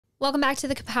Welcome back to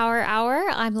the CaPower Hour.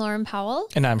 I'm Loryn Powell.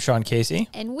 And I'm Shawn Casey.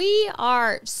 And we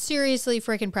are seriously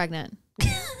freaking pregnant.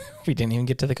 We didn't even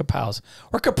get to the CaPows.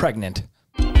 We're pregnant.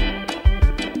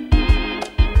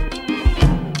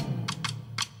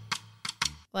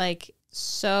 Like,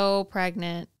 so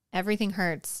pregnant. Everything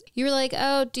hurts. You were like,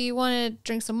 oh, do you want to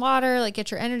drink some water? Like, get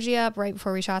your energy up right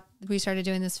before we started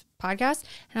doing this podcast.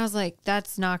 And I was like,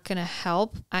 that's not going to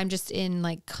help. I'm just in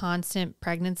like constant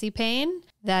pregnancy pain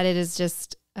that it is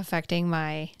just affecting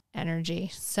my energy.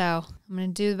 So I'm going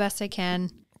to do the best I can.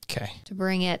 Okay. To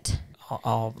bring it.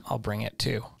 I'll bring it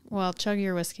too. Well, chug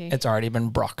your whiskey. It's already been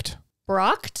brocked.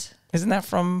 Brocked? Isn't that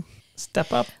from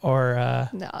Step Up or?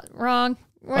 No, wrong.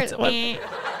 What movie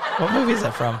is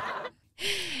that from?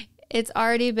 It's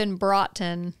already been brought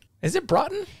in. Is it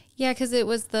Broughton? Yeah, because it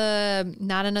was the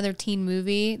Not Another Teen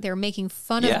Movie. They were making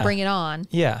fun of Bring It On.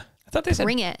 Yeah. I thought they said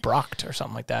Bring It. Brocked or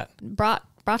something like that.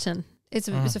 Broughton. It's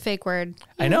a fake word.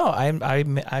 I know.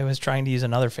 I was trying to use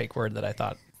another fake word that I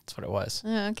thought that's what it was.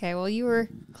 Okay, well, you were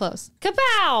close.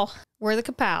 Kapow! We're the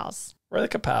Kapows. We're the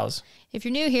CaPows. If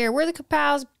you're new here, we're the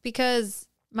Kapows because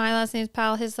my last name's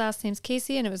Powell, his last name's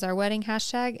Casey, and it was our wedding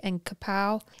hashtag, and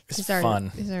Kapow is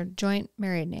our joint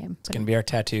married name. It's going to be our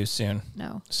tattoo soon.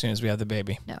 No. As soon as we have the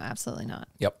baby. No, absolutely not.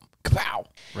 Yep. Kapow!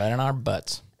 Right on our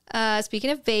butts. Speaking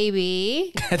of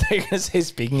baby. I thought you were going to say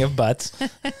speaking of butts.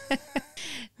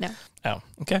 No. Oh,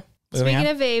 okay. Speaking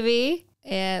of baby,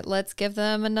 let's give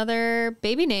them another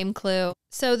baby name clue.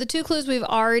 So the two clues we've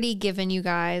already given you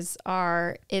guys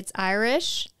are it's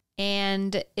Irish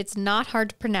and it's not hard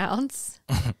to pronounce.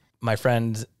 My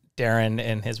friend Darren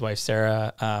and his wife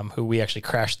Sarah, who we actually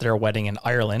crashed their wedding in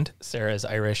Ireland. Sarah is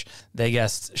Irish. They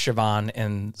guessed Siobhan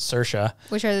and Saoirse,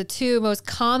 which are the two most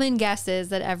common guesses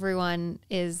that everyone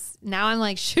is. Now I'm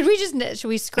like, should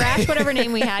we scratch whatever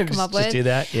name we had come up with? Just do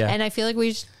that, yeah. And I feel like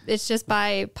it's just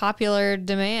by popular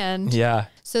demand. Yeah.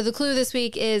 So the clue this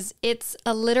week is it's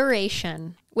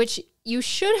alliteration, which you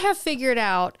should have figured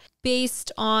out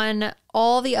based on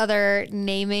all the other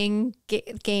naming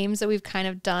games that we've kind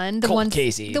of done. The ones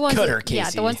Casey. Yeah,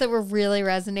 the ones that we're really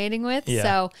resonating with. Yeah.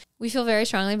 So we feel very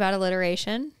strongly about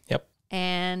alliteration. Yep.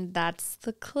 And that's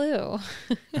the clue. All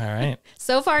right.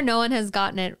 So far, no one has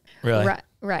gotten it really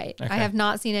right. Okay. I have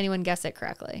not seen anyone guess it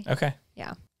correctly. Okay.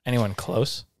 Yeah. Anyone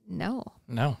close? No.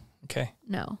 Okay.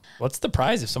 No. What's the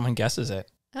prize if someone guesses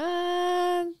it?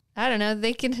 I don't know.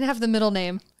 They can have the middle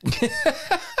name.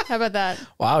 How about that?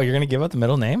 Wow, you're going to give out the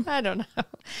middle name? I don't know.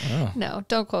 Oh. No,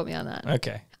 don't quote me on that.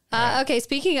 Okay. Okay,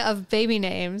 speaking of baby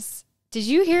names, did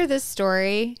you hear this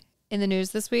story in the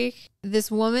news this week?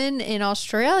 This woman in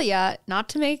Australia, not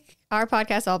to make our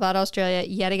podcast all about Australia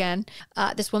yet again,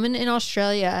 this woman in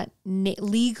Australia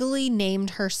legally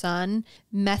named her son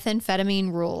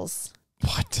Methamphetamine Rules.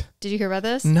 What? Did you hear about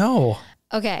this? No.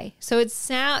 Okay, so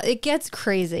it gets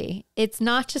crazy. It's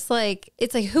not just like,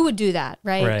 it's like, who would do that,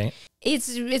 right? Right.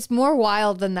 It's more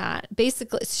wild than that.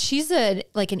 Basically, she's an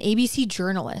ABC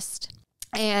journalist.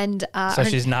 And so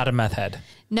she's not a meth head.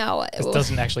 No. This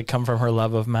doesn't actually come from her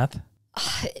love of meth?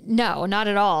 No, not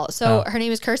at all. So her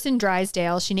name is Kirsten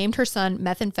Drysdale. She named her son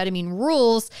Methamphetamine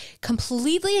Rules,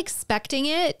 completely expecting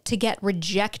it to get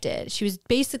rejected. She was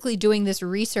basically doing this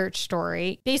research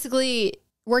story,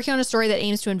 working on a story that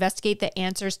aims to investigate the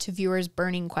answers to viewers'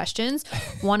 burning questions,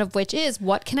 one of which is,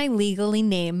 what can I legally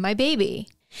name my baby?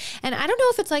 And I don't know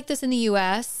if it's like this in the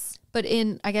US, but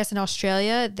I guess in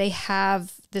Australia, they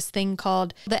have this thing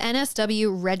called the NSW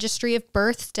Registry of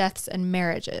Births, Deaths, and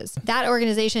Marriages. That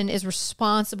organization is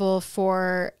responsible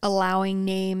for allowing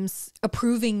names,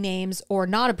 approving names, or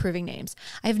not approving names.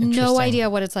 I have no idea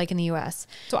what it's like in the US.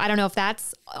 So I don't know if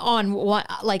that's on what,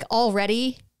 like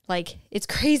already... Like, it's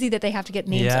crazy that they have to get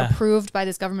names approved by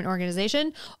this government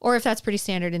organization, or if that's pretty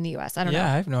standard in the U.S. I don't know.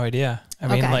 Yeah, I have no idea. I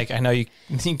mean, like, I know you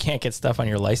can't get stuff on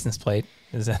your license plate.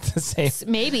 Is that the same?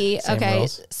 Maybe. Same okay.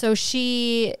 rules? So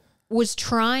she was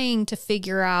trying to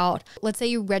figure out, let's say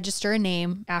you register a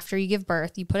name after you give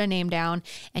birth, you put a name down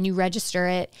and you register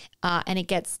it and it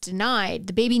gets denied.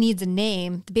 The baby needs a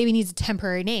name. The baby needs a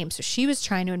temporary name. So she was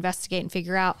trying to investigate and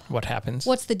figure out what happens.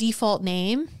 What's the default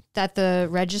name that the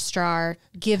registrar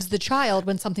gives the child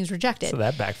when something's rejected. So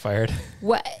that backfired.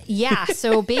 What? Yeah.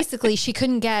 So basically she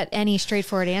couldn't get any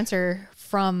straightforward answer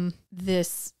from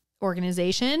this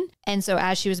organization. And so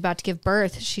as she was about to give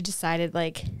birth, she decided,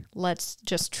 like, let's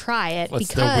just try it.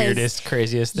 What's the weirdest,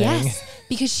 craziest thing? Yes,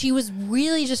 because she was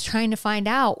really just trying to find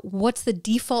out what's the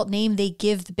default name they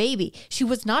give the baby. She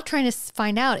was not trying to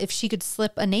find out if she could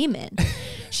slip a name in.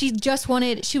 She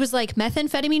was like,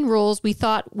 methamphetamine rules we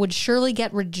thought would surely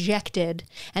get rejected.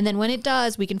 And then when it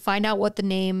does, we can find out what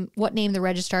name the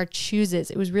registrar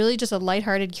chooses. It was really just a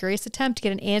lighthearted, curious attempt to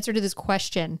get an answer to this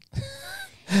question.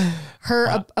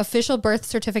 Her official birth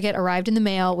certificate arrived in the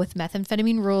mail with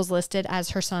methamphetamine rules listed as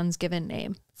her son's given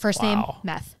name. First name,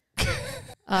 meth.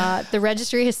 The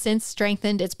registry has since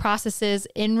strengthened its processes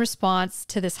in response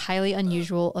to this highly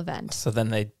unusual event. So then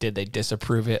they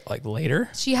disapprove it like later?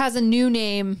 She has a new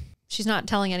name. She's not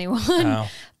telling anyone,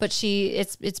 but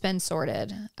it's been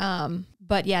sorted.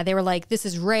 But yeah, they were like, this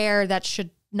is rare. That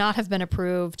should not have been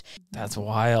approved. That's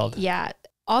wild. Yeah.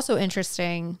 Also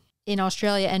interesting. In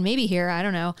Australia and maybe here, I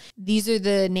don't know. These are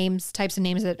the types of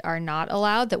names that are not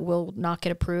allowed, that will not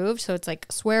get approved. So it's like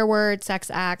swear words,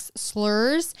 sex acts,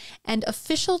 slurs, and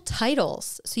official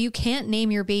titles. So you can't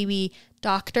name your baby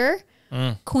doctor,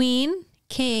 queen,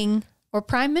 king, or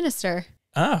prime minister.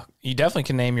 Oh, you definitely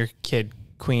can name your kid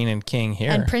queen and king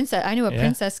here. And princess. I knew a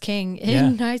princess king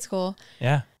in high school.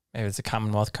 Yeah. Maybe it's a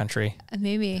Commonwealth country.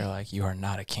 Maybe. They're like, you are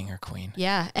not a king or queen.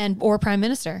 Yeah. Or prime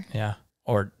minister. Yeah.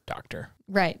 Or doctor.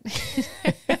 Right.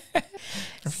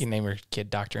 If you name your kid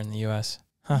doctor in the U.S.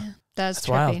 Huh. Yeah, that's trippy.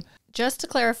 Wild. Just to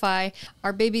clarify,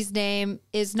 our baby's name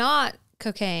is not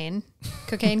Cocaine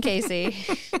Casey.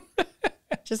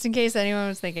 Just in case anyone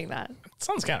was thinking that. It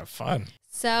sounds kind of fun.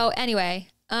 So anyway,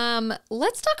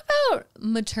 let's talk about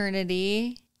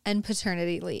maternity and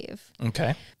paternity leave.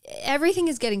 Okay. Everything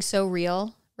is getting so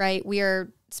real, right? We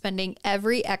are spending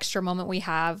every extra moment we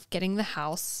have getting the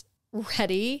house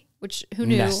ready, which who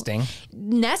knew?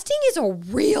 Nesting is a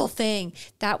real thing.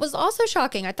 That was also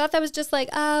shocking. I thought that was just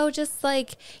like,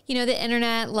 the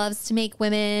internet loves to make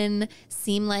women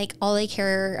seem like all they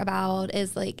care about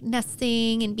is like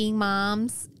nesting and being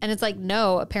moms. And it's like,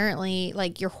 no, apparently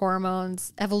like your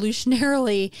hormones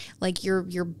evolutionarily, like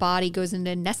your body goes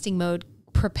into nesting mode,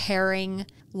 preparing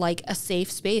like a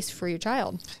safe space for your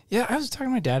child. Yeah, I was talking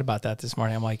to my dad about that this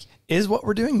morning. I'm like, is what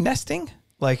we're doing nesting?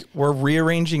 Like we're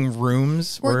rearranging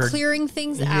rooms. We're clearing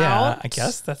things out. Yeah, I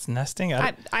guess that's nesting.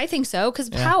 I think so.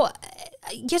 Because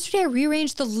yesterday I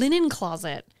rearranged the linen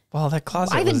closet. Well, that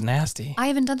closet was nasty. I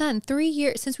haven't done that in 3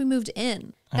 years since we moved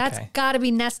in. That's got to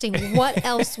be nesting. What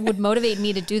else would motivate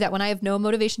me to do that when I have no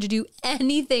motivation to do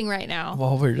anything right now?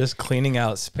 Well, we're just cleaning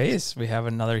out space. We have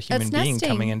another human being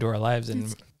coming into our lives.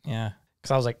 And because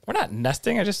I was like, we're not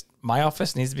nesting. My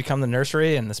office needs to become the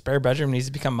nursery, and the spare bedroom needs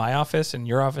to become my office, and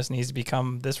your office needs to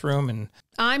become this room. And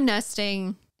I'm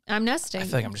nesting. I feel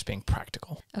like I'm just being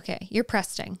practical. Okay. You're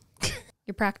presting.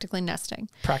 You're practically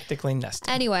nesting. Practically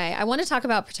nesting. Anyway, I want to talk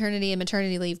about paternity and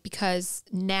maternity leave because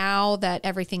now that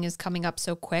everything is coming up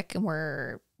so quick and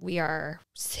we are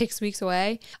 6 weeks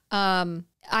away, I'm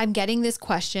getting this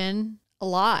question a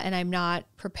lot and I'm not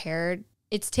prepared.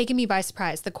 It's taken me by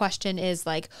surprise. The question is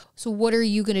like, so what are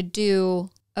you going to do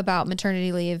about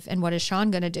maternity leave and what is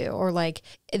Shawn going to do? Or like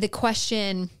the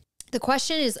question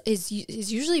is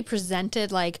usually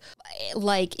presented like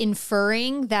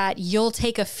inferring that you'll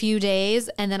take a few days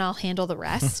and then I'll handle the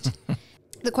rest.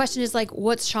 The question is like,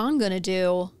 what's Shawn going to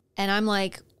do? And I'm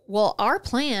like, well, our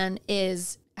plan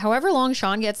is however long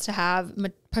Shawn gets to have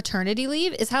paternity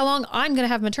leave is how long I'm going to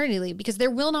have maternity leave, because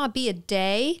there will not be a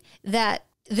day that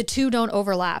the two don't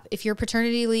overlap. If your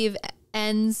paternity leave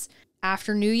ends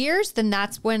after New Year's, then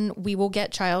that's when we will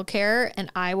get childcare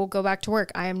and I will go back to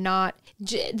work. I am not,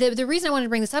 the reason I wanted to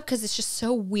bring this up, because it's just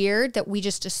so weird that we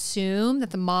just assume that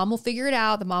the mom will figure it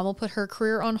out. The mom will put her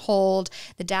career on hold.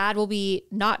 The dad will be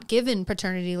not given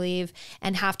paternity leave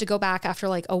and have to go back after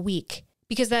like a week,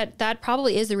 because that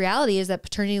probably is the reality, is that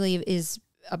paternity leave is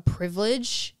a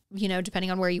privilege, depending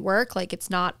on where you work. Like it's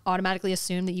not automatically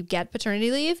assumed that you get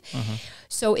paternity leave. Mm-hmm.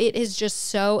 So it is just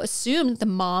so assumed that the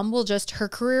mom will her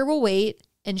career will wait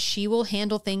and she will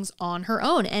handle things on her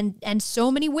own. And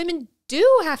so many women do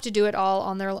have to do it all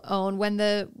on their own when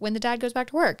the dad goes back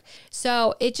to work.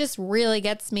 So it just really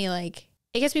gets me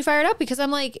fired up, because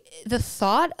I'm like, the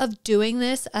thought of doing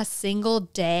this a single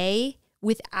day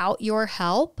without your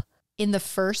help in the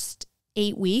first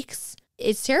 8 weeks,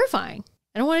 it's terrifying.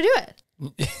 I don't want to do it.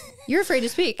 You're afraid to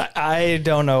speak. I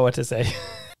don't know what to say.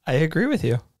 I agree with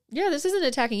you. Yeah, this isn't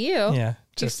attacking you. Yeah.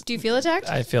 Do you feel attacked?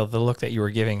 I feel the look that you were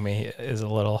giving me is a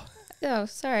little... Oh,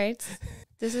 sorry.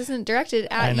 This isn't directed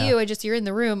at you. You're in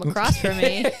the room across from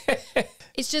me.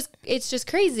 It's just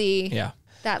crazy. Yeah.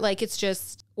 That like, it's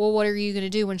just, well, what are you going to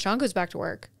do when Shawn goes back to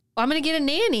work? Well, I'm going to get a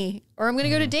nanny, or I'm going to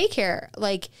go to daycare.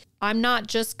 Like, I'm not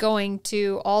just going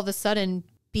to all of a sudden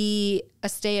be a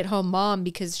stay-at-home mom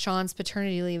because Shawn's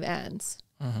paternity leave ends.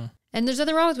 Mm-hmm. And there's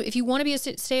nothing wrong with it. If you want to be a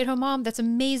stay-at-home mom, that's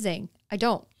amazing. I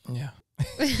don't. Yeah.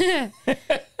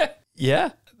 Yeah.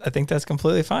 I think that's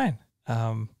completely fine.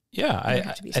 Yeah,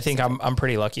 I think I'm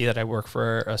pretty lucky that I work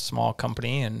for a small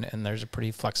company and there's a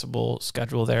pretty flexible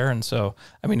schedule there. And so,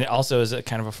 I mean, it also is a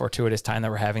kind of a fortuitous time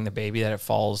that we're having the baby, that it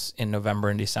falls in November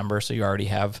and December. So you already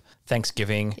have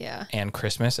Thanksgiving and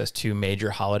Christmas as 2 major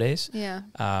holidays. Yeah.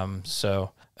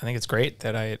 So I think it's great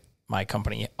that my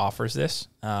company offers this.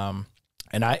 And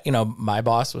my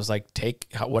boss was like, take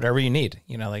whatever you need,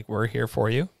 like we're here for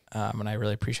you. And I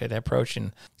really appreciate that approach.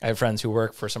 And I have friends who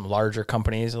work for some larger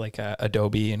companies like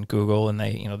Adobe and Google, and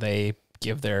they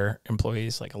give their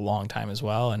employees like a long time as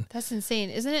well. And that's insane,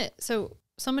 isn't it? So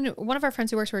one of our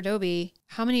friends who works for Adobe,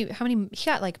 how many, he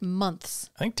got like months.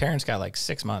 I think Terrence got like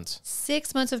 6 months.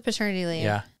 6 months of paternity leave.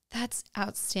 Yeah. That's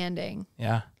outstanding.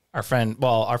 Yeah. Our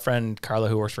friend Carla,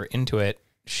 who works for Intuit,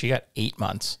 she got 8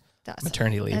 months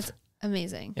maternity leave. That's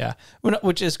amazing. Yeah.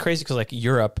 Which is crazy because like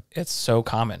Europe, it's so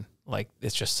common. Like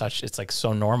it's like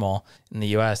so normal. In the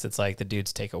US, it's like the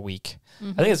dudes take a week.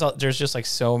 Mm-hmm. I think there's just like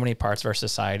so many parts of our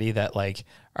society that like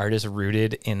are just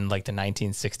rooted in like the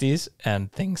 1960s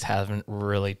and things haven't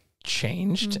really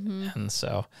changed. Mm-hmm. And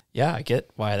so, yeah, I get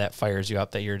why that fires you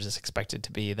up, that you're just expected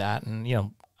to be that.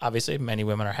 And, obviously many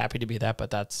women are happy to be that, but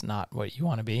that's not what you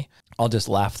want to be. I'll just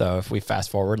laugh though if we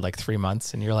fast forward like 3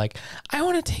 months and you're like, I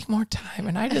want to take more time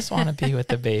and I just want to be with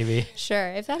the baby. Sure.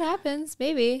 If that happens,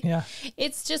 maybe. Yeah.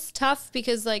 It's just tough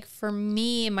because like for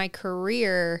me in my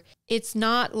career, it's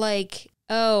not like,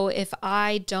 oh, if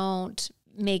I don't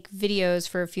make videos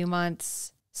for a few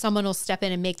months, someone will step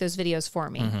in and make those videos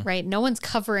for me, mm-hmm. right? No one's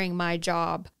covering my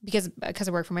job because I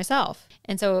work for myself.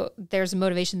 And so there's a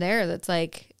motivation there that's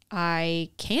like,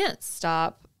 I can't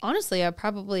stop. Honestly, I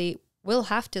probably will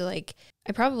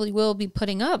be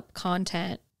putting up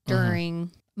content during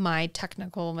mm-hmm. my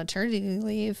technical maternity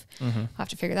leave. Mm-hmm. I'll have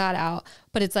to figure that out.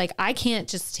 But it's like, I can't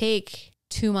just take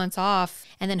 2 months off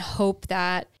and then hope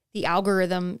that the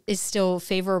algorithm is still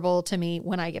favorable to me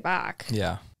when I get back.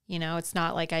 Yeah. It's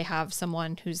not like I have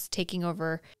someone who's taking on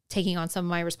some of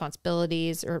my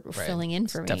responsibilities or filling in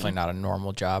for me. Definitely not a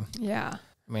normal job. Yeah.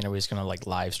 I mean, are we just going to like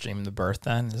live stream the birth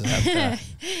then? Is that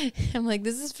I'm like,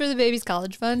 this is for the baby's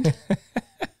college fund.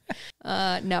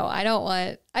 No,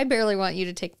 I barely want you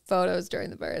to take photos during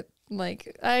the birth.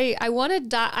 Like I want to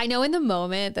die. I know in the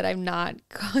moment that I'm not,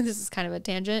 this is kind of a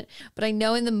tangent, but I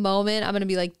know in the moment I'm going to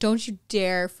be like, don't you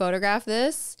dare photograph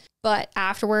this. But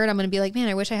afterward, I'm going to be like, man,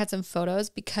 I wish I had some photos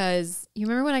because you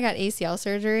remember when I got ACL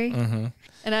surgery? Mm-hmm.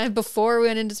 And before we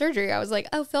went into surgery, I was like,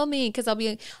 oh, film me because I'll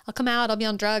come out, I'll be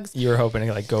on drugs. You were hoping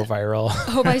to like go viral.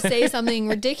 Hope I say something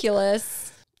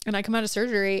ridiculous. And I come out of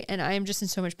surgery and I am just in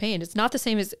so much pain. It's not the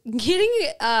same as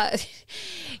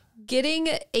getting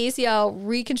ACL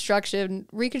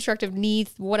reconstructive knee,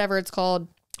 whatever it's called,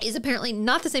 is apparently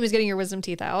not the same as getting your wisdom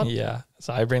teeth out. Yeah.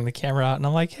 So I bring the camera out and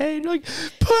I'm like, hey, like,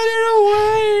 put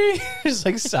it away. Just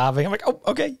like sobbing. I'm like, oh,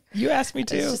 okay. You asked me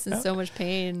to. It's just in so much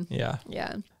pain. Yeah.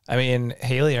 Yeah. I mean,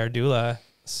 Haley, our doula,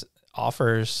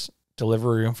 offers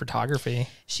delivery room photography.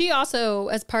 She also,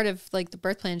 as part of like the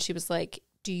birth plan, she was like,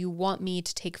 do you want me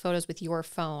to take photos with your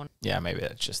phone? Yeah, maybe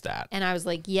it's just that. And I was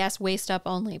like, yes, waist up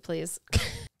only, please.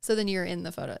 So then you're in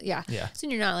the photo. Yeah. Yeah. So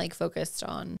you're not like focused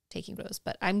on taking photos,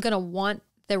 but I'm going to want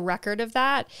the record of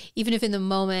that. Even if in the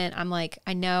moment I'm like,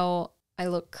 I know I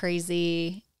look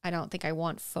crazy. I don't think I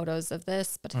want photos of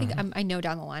this, but I think I know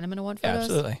down the line I'm going to want photos. Yeah,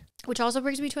 absolutely. Which also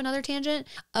brings me to another tangent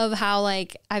of how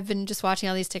like I've been just watching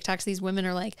all these TikToks. These women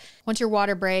are like, once your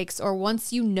water breaks or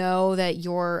once you know that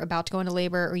you're about to go into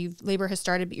labor or labor has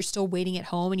started, but you're still waiting at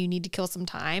home and you need to kill some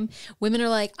time. Women are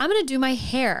like, I'm going to do my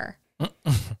hair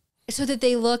so that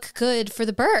they look good for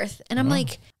the birth. And I'm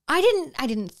like, I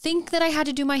didn't think that I had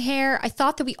to do my hair. I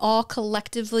thought that we all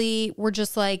collectively were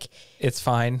just like, it's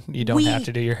fine. You don't have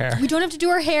to do your hair. We don't have to do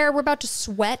our hair. We're about to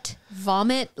sweat,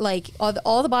 vomit, like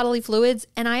all the bodily fluids.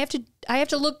 And I have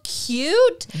to look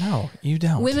cute. No, you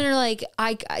don't. Women are like,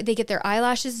 they get their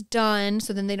eyelashes done.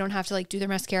 So then they don't have to like do their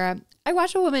mascara. I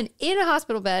watch a woman in a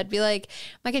hospital bed be like,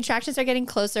 my contractions are getting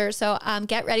closer. So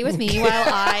get ready with me while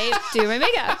I do my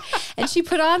makeup. And she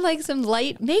put on like some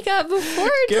light makeup before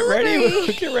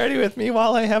delivery. Get ready with me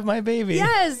while I have my baby.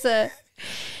 Yes.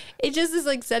 It just is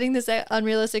like setting this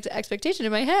unrealistic expectation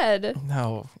in my head.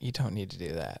 No, you don't need to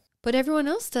do that. But everyone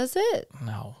else does it.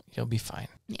 No, you'll be fine.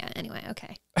 Yeah. Anyway.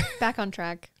 Okay. Back on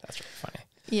track. That's really funny.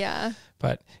 Yeah.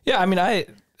 But yeah, I mean,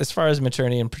 as far as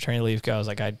maternity and paternity leave goes,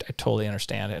 like I totally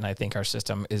understand it. And I think our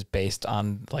system is based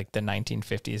on like the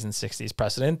 1950s and 60s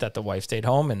precedent that the wife stayed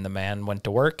home and the man went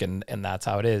to work and that's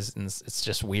how it is. And it's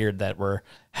just weird that we're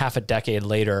half a decade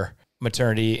later,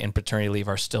 maternity and paternity leave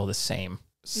are still the same.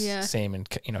 Yeah. Same in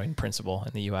principle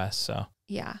in the US. So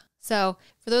yeah. So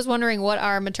for those wondering what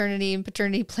our maternity and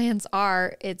paternity plans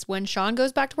are, it's when Shawn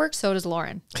goes back to work, so does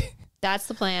Loryn. That's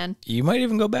the plan. You might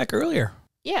even go back earlier.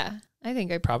 Yeah, I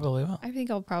think I probably will. I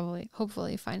think I'll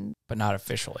hopefully find. But not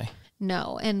officially.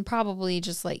 No, and probably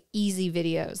just like easy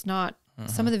videos, not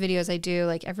some of the videos I do,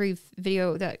 like every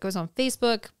video that goes on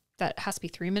Facebook that has to be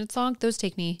 3 minutes long. Those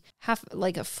take me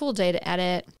like a full day to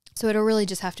edit. So it'll really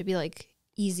just have to be like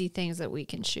easy things that we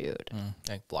can shoot.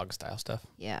 Like vlog style stuff.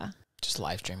 Yeah. Just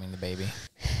live streaming the baby.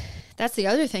 That's the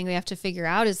other thing we have to figure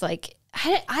out is like,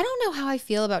 I don't know how I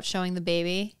feel about showing the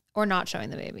baby or not showing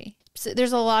the baby. So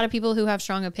there's a lot of people who have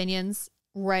strong opinions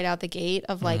right out the gate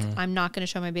of like, I'm not going to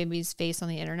show my baby's face on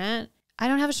the internet. I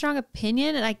don't have a strong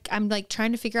opinion. And I'm like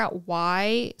trying to figure out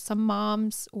why some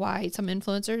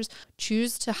influencers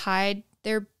choose to hide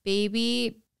their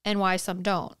baby and why some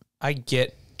don't. I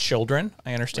get children.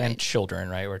 I understand children,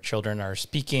 right? Where children are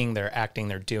speaking, they're acting,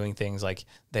 they're doing things like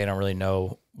they don't really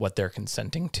know what they're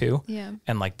consenting to. Yeah.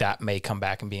 And like that may come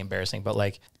back and be embarrassing. But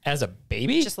like as a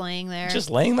baby, just laying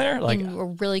there, like a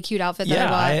really cute outfit.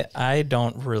 Yeah, I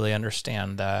don't really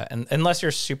understand that. And unless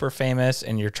you're super famous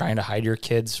and you're trying to hide your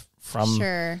kids from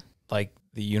like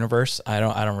the universe, I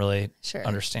don't really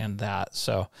understand that.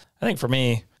 So I think for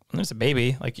me, when there's a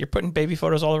baby, like you're putting baby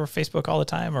photos all over Facebook all the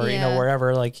time, or, you know,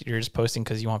 wherever, like you're just posting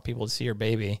because you want people to see your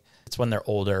baby. It's when they're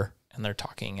older and they're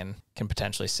talking and can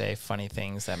potentially say funny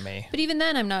things that may. But even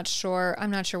then, I'm not sure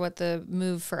what the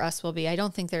move for us will be. I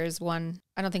don't think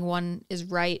one is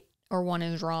right or one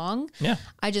is wrong. Yeah.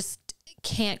 I just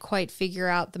can't quite figure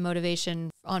out the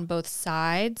motivation on both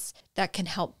sides that can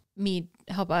help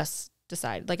us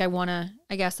decide. Like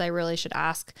I guess I really should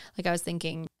ask. Like I was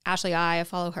thinking Ashley I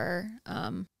follow her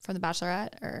from the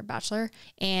Bachelorette or Bachelor,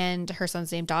 and her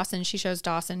son's named Dawson. She shows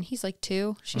Dawson. He's like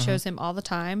 2. She shows him all the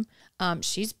time.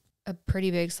 She's a pretty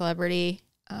big celebrity.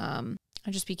 I'd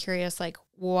just be curious, like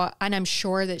what, and I'm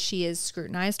sure that she is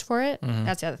scrutinized for it.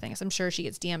 That's the other thing. Is I'm sure she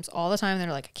gets DMs all the time. And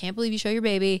they're like, I can't believe you show your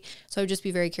baby. So I'd just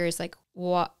be very curious, like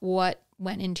what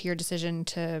went into your decision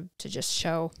to just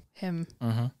show him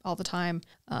all the time.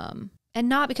 And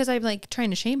not because I'm like trying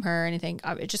to shame her or anything.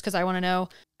 Just because I want to know,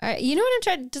 you know what I'm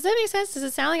trying, does that make sense? Does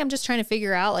it sound like I'm just trying to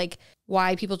figure out like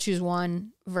why people choose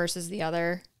one versus the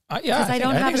other? Yeah. Because I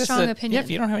don't have a strong opinion. Yeah, if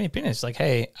you don't have any opinions, it's like,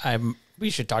 hey, we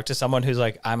should talk to someone who's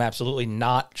like, I'm absolutely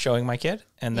not showing my kid.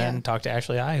 And then talk to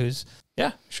Ashley I, who's,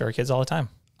 show her kids all the time.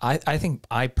 I think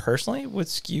I personally would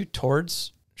skew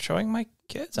towards showing my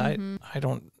kids. I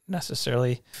don't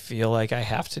necessarily feel like I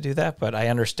have to do that, but I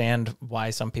understand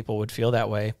why some people would feel that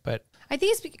way. But I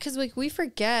think it's because like we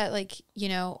forget, like, you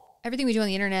know, everything we do on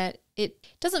the internet, it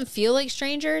doesn't feel like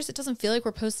strangers. It doesn't feel like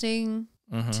we're posting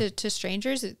to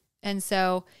strangers. And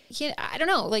so, I don't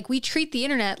know, like we treat the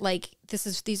internet like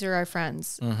these are our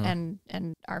friends and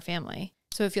our family.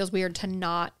 So it feels weird to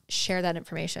not share that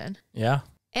information. Yeah.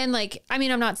 And like, I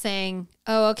mean, I'm not saying,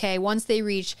 oh, okay, once they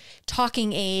reach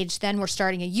talking age, then we're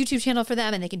starting a YouTube channel for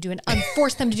them and they can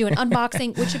force them to do an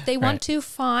unboxing, which if they want to,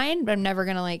 fine. But I'm never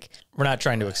going to like. We're not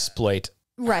trying to exploit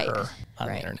her on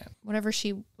the internet. Whatever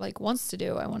she like wants to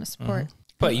do, I want to support.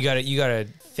 But you gotta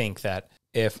think that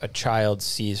if a child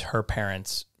sees her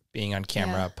parents being on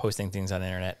camera, posting things on the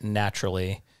internet,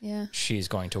 naturally, she's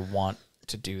going to want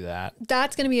to do that.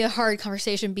 That's going to be a hard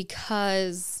conversation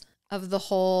because of the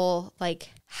whole, like,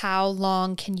 how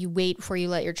long can you wait before you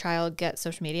let your child get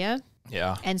social media?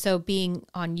 Yeah. And so being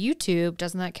on YouTube,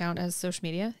 doesn't that count as social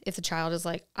media? If the child is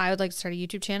like, I would like to start a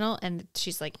YouTube channel, and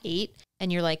she's like 8,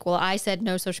 and you're like, well, I said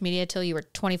no social media till you were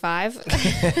 25,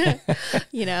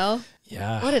 you know?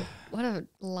 Yeah. What a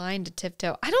line to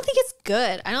tiptoe. I don't think it's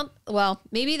good. Well,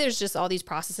 maybe there's just all these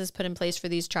processes put in place for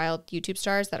these child YouTube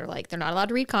stars that are like, they're not allowed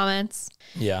to read comments.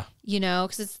 Yeah. You know,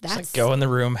 because that's like go in the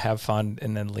room, have fun,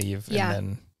 and then leave. Yeah. And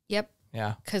then, yep.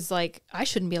 Yeah. Because like, I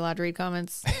shouldn't be allowed to read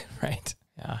comments. Right.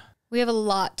 Yeah. We have a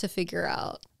lot to figure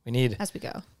out. As we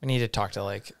go. We need to talk to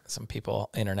like some people,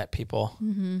 internet people.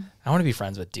 I want to be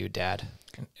friends with Dude Dad.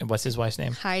 And what's his wife's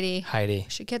name? Heidi. We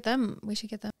should get them.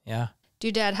 Yeah.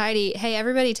 Dude Dad, Heidi. Hey,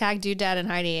 everybody tag Dude Dad and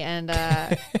Heidi, and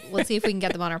let's see if we can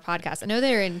get them on our podcast. I know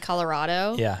they're in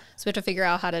Colorado. Yeah. So we have to figure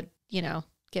out how to,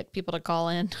 get people to call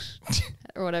in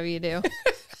or whatever you do.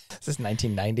 Is this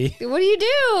 1990? What do you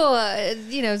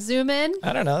do? Zoom in?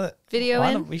 I don't know. Video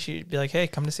in? We should be like, hey,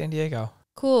 come to San Diego.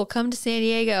 Cool. Come to San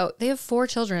Diego. They have 4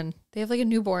 children. They have like a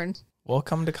newborn. We'll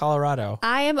come to Colorado.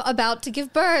 I am about to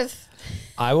give birth.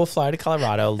 I will fly to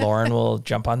Colorado. Loryn will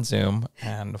jump on Zoom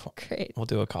and we'll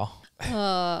do a call.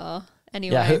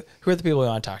 Anyway. Yeah. Who are the people we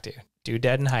want to talk to? Dude,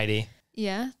 Dad, and Heidi.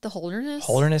 Yeah. The Holderness.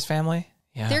 Holderness family.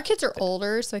 Yeah. Their kids are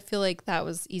older, so I feel like that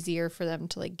was easier for them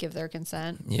to like give their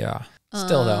consent. Yeah.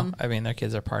 Still though, I mean, their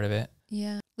kids are part of it.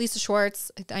 Yeah. Lisa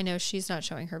Schwartz. I know she's not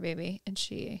showing her baby. And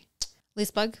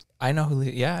Lisa Bug? I know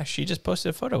who, she just posted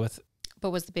a photo with.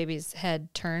 But was the baby's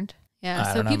head turned? Yeah, I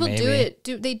so don't know, people maybe.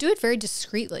 they do it very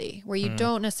discreetly, where you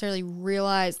don't necessarily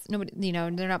realize, nobody,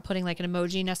 they're not putting like an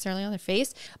emoji necessarily on their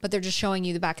face, but they're just showing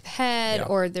you the back of the head,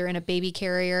 or they're in a baby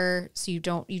carrier, so you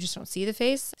just don't see the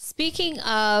face. Speaking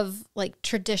of like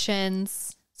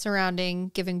traditions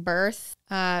surrounding giving birth,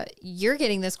 you're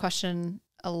getting this question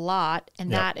a lot,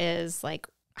 and that is like,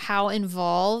 how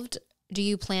involved do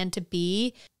you plan to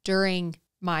be during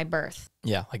my birth?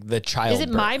 Yeah, like the child. Is it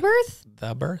birth. My birth?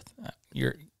 The birth?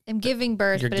 I'm giving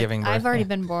birth, but I've already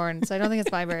been born, so I don't think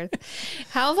it's my birth.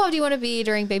 How involved do you want to be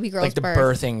during baby girl's birth? Like the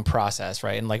birthing process,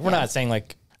 right? And like, we're not saying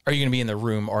like, are you going to be in the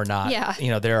room or not? Yeah. You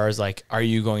know, there is like, are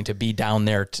you going to be down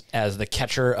there as the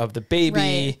catcher of the baby?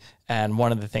 Right. And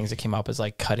one of the things that came up is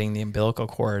like cutting the umbilical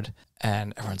cord.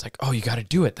 And everyone's like, oh, you got to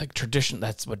do it. Like tradition,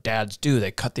 that's what dads do.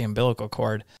 They cut the umbilical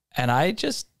cord. And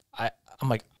I'm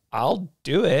like, I'll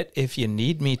do it if you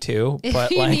need me to,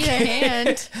 but you like, need a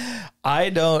hand. I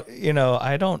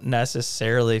don't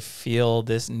necessarily feel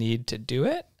this need to do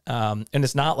it. And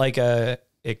it's not like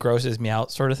it grosses me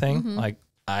out sort of thing. Mm-hmm. Like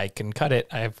I can cut it.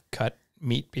 I've cut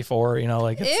meat before,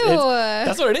 like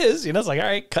that's what it is. It's like, all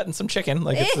right, cutting some chicken.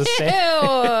 Like it's the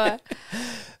same.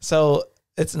 So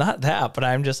it's not that, but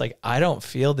I'm just like, I don't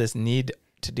feel this need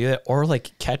to do that or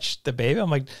like catch the baby. I'm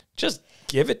like, just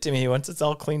give it to me once it's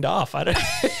all cleaned off. I don't.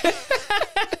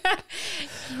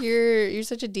 You're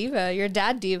such a diva. You're a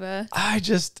dad diva. I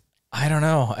don't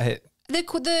know. I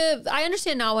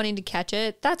understand not wanting to catch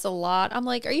it. That's a lot. I'm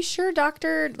like, are you sure,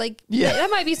 doctor? Like, that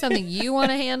might be something you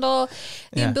want to handle.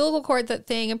 The umbilical cord, that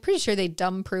thing, I'm pretty sure they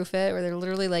dumb proof it, where they're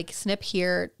literally like, snip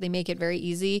here. They make it very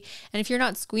easy. And if you're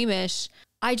not squeamish,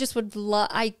 I just would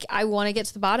I want to get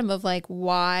to the bottom of like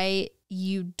why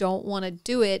you don't want to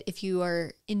do it if you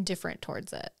are indifferent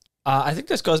towards it. I think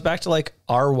this goes back to like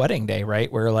our wedding day,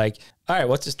 right? Where like, all right,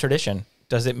 what's this tradition?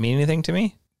 Does it mean anything to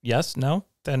me? Yes, no?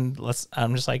 Then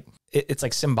I'm just like, it's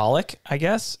like symbolic, I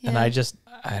guess. Yeah. And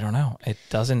I don't know. It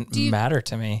doesn't matter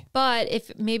to me. But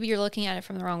if maybe you're looking at it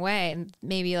from the wrong way, and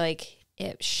maybe like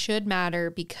it should matter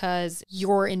because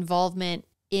your involvement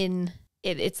in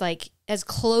it, it's like as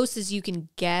close as you can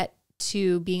get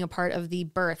to being a part of the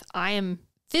birth. I am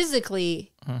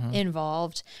physically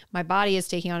involved. My body is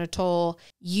taking on a toll.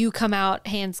 You come out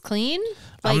hands clean.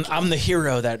 Like, I'm the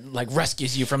hero that like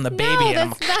rescues you from the baby. No,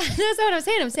 that's not what I'm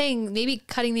saying. I'm saying maybe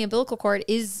cutting the umbilical cord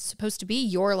is supposed to be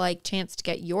your like chance to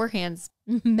get your hands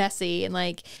messy and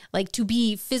like to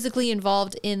be physically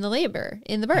involved in the labor,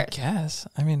 in the birth. I guess.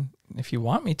 I mean, if you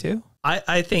want me to.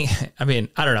 I think, I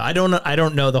don't know. I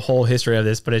don't know the whole history of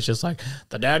this, but it's just like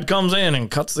the dad comes in and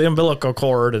cuts the umbilical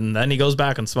cord and then he goes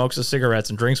back and smokes his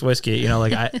cigarettes and drinks whiskey.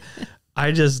 Like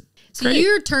I just. So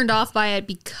you're turned off by it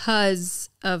because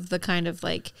of the kind of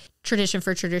like tradition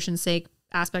for tradition's sake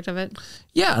aspect of it?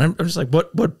 Yeah. And I'm just like,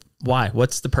 why?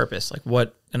 What's the purpose? Like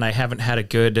what? And I haven't had a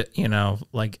good,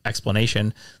 like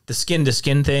explanation. The skin to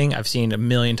skin thing, I've seen a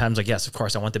million times. Like, yes, of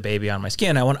course, I want the baby on my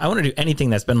skin. I want to do anything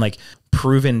that's been like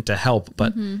proven to help.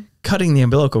 But cutting the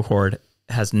umbilical cord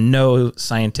has no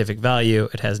scientific value.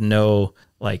 It has no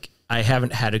like. I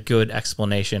haven't had a good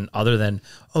explanation other than,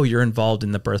 oh, you're involved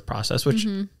in the birth process, which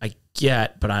I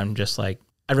get. But I'm just like,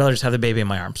 I'd rather just have the baby in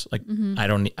my arms. Like, I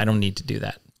don't need to do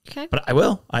that. Okay, but I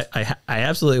will. I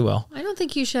absolutely will. I don't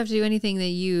think you should have to do anything that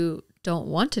you don't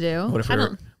want to do.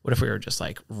 What if we were just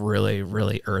like really,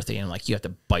 really earthy and like you have to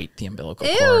bite the umbilical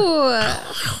cord?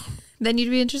 Then you'd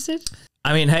be interested?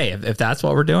 I mean, hey, if that's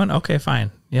what we're doing, okay,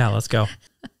 fine. Yeah, let's go.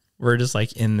 We're just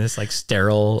like in this like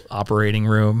sterile operating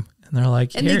room. And they're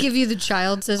like, and they give you the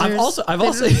child scissors. I've also,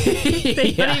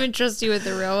 they don't even trust you with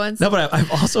the real ones. No, but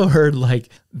I've also heard like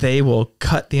they will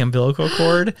cut the umbilical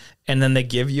cord and then they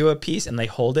give you a piece and they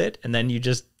hold it and then you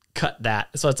just cut that.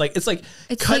 So it's like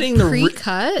cutting like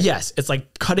pre-cut. Yes, it's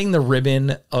like cutting the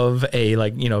ribbon of a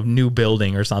like new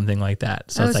building or something like that.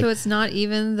 So it's not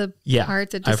even the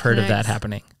part that. I've heard of that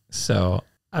happening. So.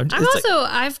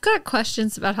 I've got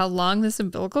questions about how long this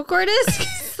umbilical cord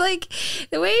is. Like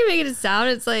the way you make it sound,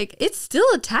 it's like it's still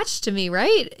attached to me,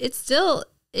 right? It's still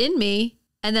in me.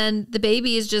 And then the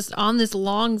baby is just on this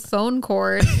long phone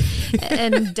cord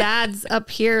and dad's up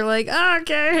here like,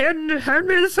 okay, hand me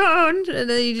the phone. And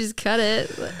then you just cut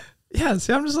it. Yeah.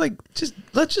 See, I'm just like,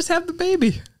 let's just have the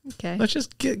baby. Okay. Let's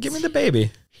just give me the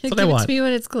baby. That's what I want. Give it to me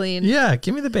when it's clean. Yeah.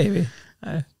 Give me the baby.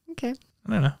 Okay. I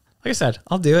don't know. Like I said,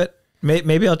 I'll do it.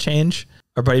 Maybe I'll change.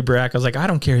 Our buddy Brack, I was like, I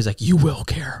don't care. He's like, you will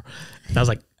care. And I was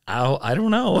like, I don't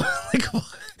know. Like,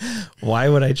 why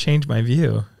would I change my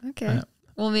view? Okay.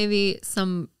 Well, maybe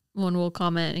some one will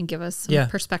comment and give us some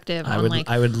perspective on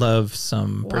I would love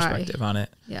some perspective on it.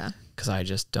 Yeah. Because I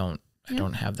just don't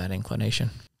have that inclination.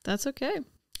 That's okay.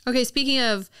 Okay, speaking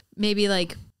of maybe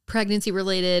like pregnancy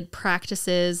related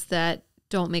practices that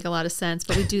don't make a lot of sense,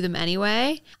 but we do them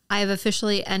anyway. I have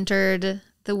officially entered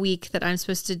the week that I'm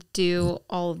supposed to do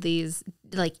all of these,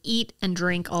 like eat and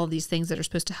drink all of these things that are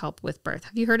supposed to help with birth.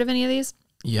 Have you heard of any of these?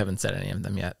 You haven't said any of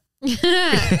them yet.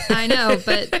 I know,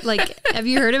 but like, have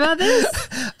you heard about this?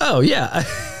 Oh yeah.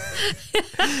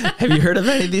 Have you heard of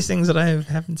any of these things that I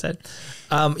haven't said?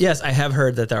 Yes, I have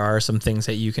heard that there are some things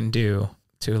that you can do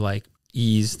to like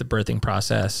ease the birthing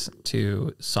process,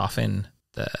 to soften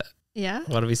the... Yeah.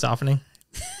 What are we softening?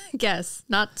 Guess.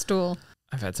 Not stool.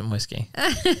 I've had some whiskey.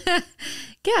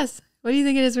 Guess. What do you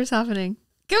think it is we're softening?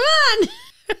 Come on.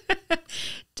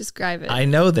 Describe it. I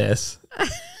know this.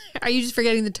 Are you just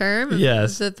forgetting the term?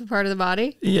 Yes. Is that the part of the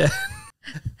body? Yeah.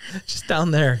 Just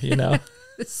down there, you know.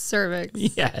 The cervix.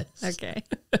 Yes. Okay.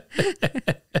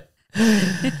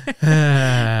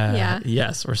 Yeah.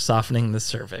 Yes, we're softening the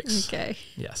cervix. Okay.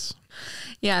 Yes.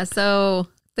 Yeah, so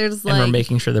there's and we're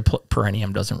making sure the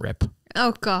perineum doesn't rip.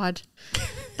 Oh, God.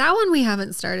 That one we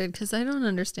haven't started because I don't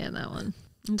understand that one.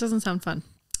 It doesn't sound fun.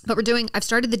 But I've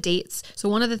started the dates. So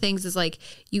one of the things is like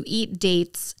you eat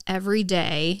dates every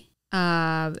day.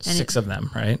 And 6 of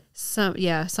them, right?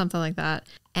 Something like that.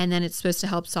 And then it's supposed to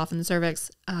help soften the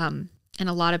cervix. And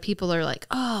a lot of people are like,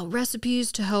 oh,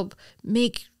 recipes to help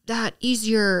make that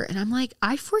easier. And I'm like,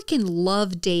 I freaking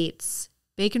love dates.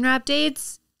 Bacon wrap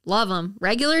dates. Love them.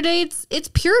 Regular dates, it's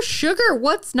pure sugar.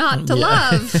 What's not to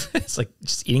love? It's like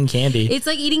just eating candy. It's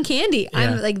like eating candy. Yeah.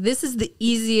 I'm like, this is the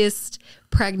easiest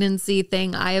pregnancy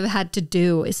thing I have had to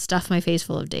do is stuff my face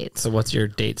full of dates. So what's your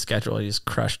date schedule? You just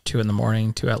crush 2 in the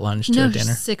morning, 2 at lunch, 2 at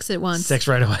dinner? 6 at once. 6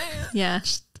 right away. Yeah.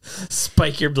 Just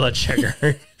spike your blood sugar.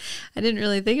 I didn't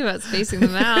really think about spacing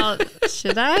them out.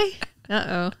 Should I?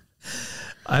 Uh-oh.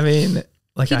 I mean...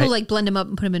 Like people like blend them up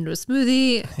and put them into a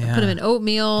smoothie, put them in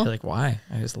oatmeal. You're like, why?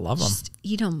 I just love them. Just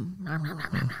eat them.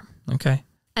 Okay.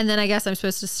 And then I guess I'm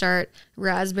supposed to start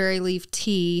raspberry leaf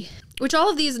tea, which all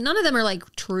of these, none of them are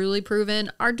like truly proven.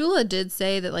 Our doula did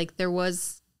say that like there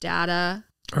was data.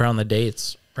 Or on the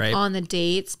dates, right? On the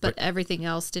dates, but everything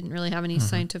else didn't really have any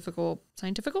scientifical?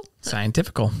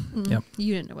 Yep.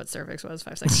 You didn't know what cervix was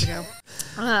 5 seconds ago.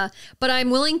 But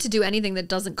I'm willing to do anything that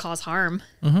doesn't cause harm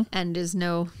and is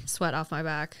no sweat off my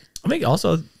back. I think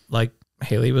also like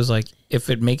Haley was like, if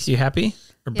it makes you happy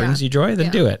or brings you joy, then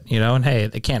do it, you know? And hey,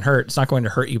 it can't hurt. It's not going to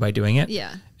hurt you by doing it.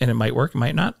 Yeah. And it might work, it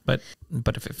might not. But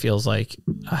if it feels like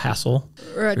a hassle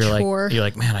or a chore, you're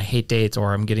like, man, I hate dates,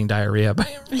 or I'm getting diarrhea by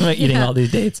eating all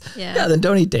these dates. Yeah, then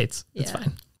don't eat dates. It's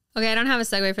fine. Okay, I don't have a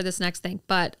segue for this next thing,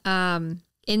 but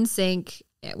NSYNC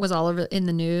was all over in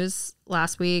the news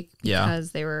last week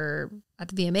because they were at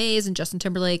the VMAs and Justin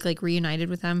Timberlake like reunited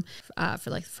with them for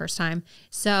like the first time.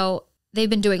 So they've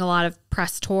been doing a lot of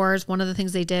press tours. One of the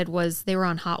things they did was they were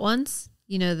on Hot Ones,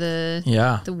 you know, the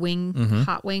wing,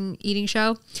 hot wing eating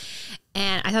show.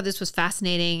 And I thought this was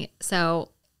fascinating.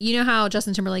 So you know how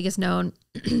Justin Timberlake is known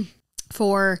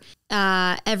for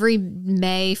every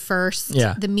May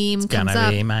 1st, the meme comes up. It's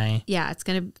gonna be May. Yeah,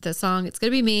 the song, It's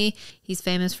Gonna Be Me. He's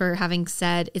famous for having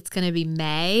said, it's gonna be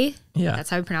May. Yeah. That's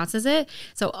how he pronounces it.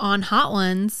 So on Hot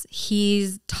Ones,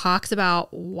 he talks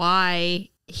about why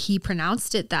he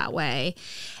pronounced it that way.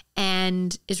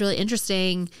 And it's really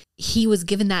interesting. He was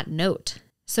given that note.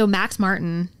 So Max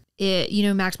Martin, you know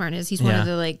who Max Martin is? He's one of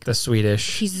the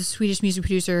Swedish. He's the Swedish music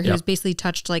producer who's basically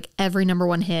touched like every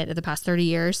 #1 hit of the past 30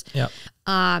 years. Yep.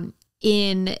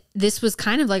 This was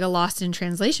kind of like a lost in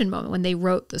translation moment. When they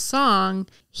wrote the song,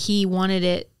 he wanted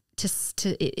it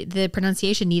the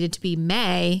pronunciation needed to be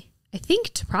May, I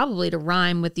think probably to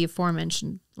rhyme with the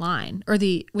aforementioned line or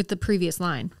with the previous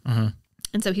line. Mm-hmm.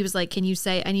 And so he was like, can you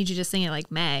say, I need you to sing it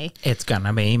like May. It's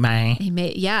gonna be May.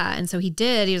 And so he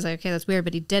did. He was like, okay, that's weird,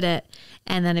 but he did it.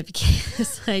 And then it became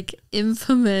this like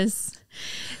infamous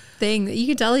thing that you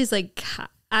could tell he's like,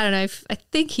 I don't know. I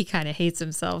think he kind of hates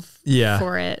himself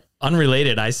for it.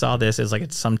 Unrelated, I saw this as like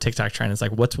it's some TikTok trend. It's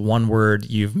like, what's one word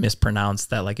you've mispronounced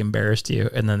that like embarrassed you?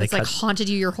 And then it's like haunted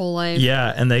you your whole life.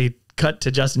 Yeah. And they cut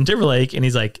to Justin Timberlake and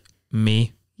he's like,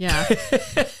 me. Yeah.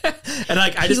 And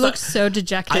like I just looked so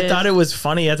dejected. I thought it was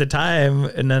funny at the time,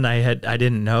 and then I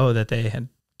didn't know that they had.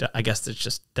 I guess it's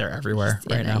just they're everywhere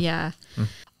right now. Yeah.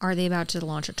 Are they about to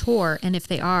launch a tour? And if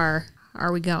they are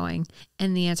we going?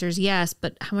 And the answer is yes,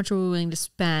 but how much are we willing to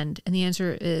spend? And the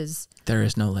answer is there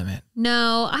is no limit.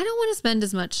 No, I don't want to spend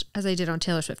as much as I did on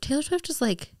Taylor Swift. Taylor Swift is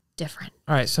like different.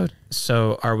 All right.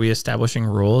 So are we establishing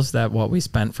rules that what we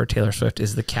spent for Taylor Swift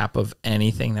is the cap of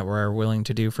anything that we're willing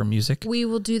to do for music? We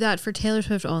will do that for Taylor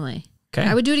Swift only. Okay.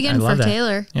 I would do it again for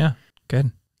Taylor. Yeah.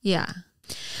 Good. Yeah.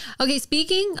 Okay.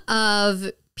 Speaking of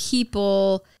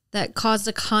people that caused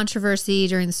a controversy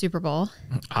during the Super Bowl.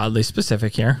 Oddly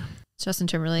specific here. Justin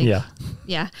Timberlake.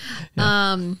 Yeah.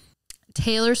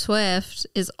 Taylor Swift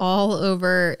is all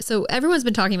over. So everyone's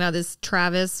been talking about this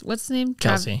Travis, what's his name?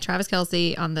 Kelce. Travis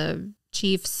Kelce on the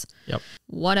Chiefs. Yep.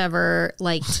 Whatever.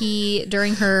 Like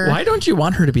during her. Why don't you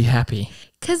want her to be happy?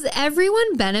 Because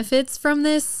everyone benefits from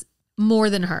this more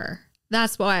than her.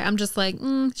 That's why I'm just like,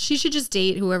 she should just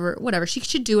date whoever, whatever. She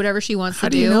should do whatever she wants to do. How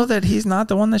do you know that he's not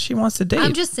the one that she wants to date?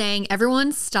 I'm just saying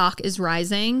everyone's stock is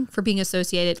rising for being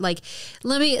associated. Like,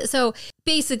 so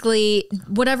basically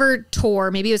whatever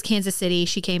tour, maybe it was Kansas City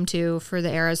she came to for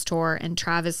the Eras tour, and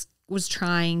Travis was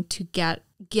trying to get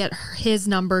his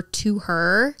number to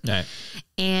her. Right.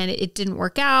 And it didn't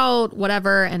work out,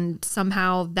 whatever. And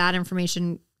somehow that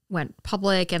information went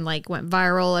public and like went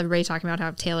viral. Everybody talking about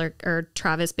how Taylor or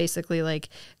Travis basically like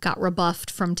got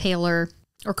rebuffed from Taylor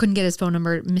or couldn't get his phone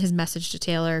number, his message to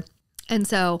Taylor. And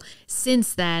so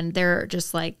since then there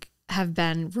just like have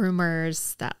been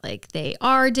rumors that like they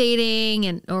are dating,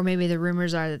 and or maybe the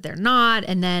rumors are that they're not.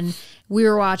 And then we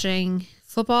were watching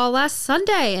football last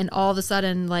Sunday and all of a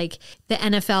sudden like the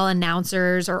NFL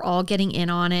announcers are all getting in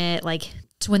on it. Like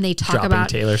when they talk about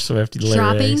Taylor Swift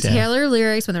lyrics, Taylor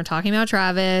lyrics when they're talking about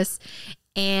Travis.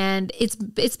 And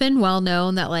it's been well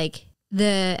known that like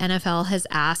the NFL has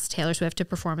asked Taylor Swift to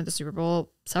perform at the Super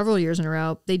Bowl several years in a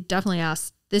row. They definitely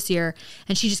asked this year,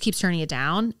 and she just keeps turning it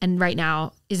down. And right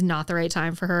now is not the right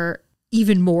time for her,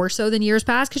 even more so than years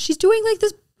past, because she's doing like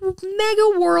this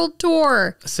mega world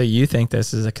tour. So you think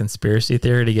this is a conspiracy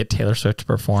theory to get Taylor Swift to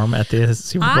perform at the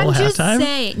Super Bowl halftime? I'm just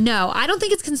saying, no, I don't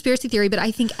think it's conspiracy theory, but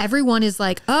I think everyone is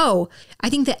like, oh,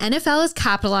 I think the NFL is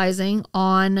capitalizing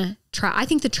on, I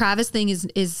think the Travis thing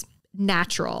is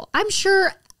natural. I'm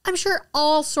sure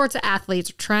all sorts of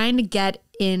athletes are trying to get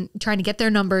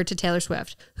their number to Taylor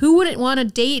Swift. Who wouldn't want to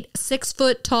date a 6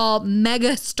 foot tall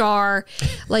mega star?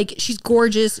 Like, she's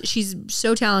gorgeous. She's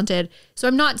so talented. So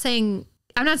I'm not saying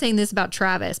this about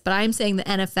Travis, but I'm saying the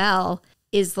NFL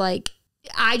is like,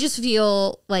 I just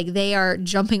feel like they are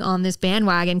jumping on this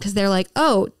bandwagon because they're like,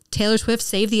 oh, Taylor Swift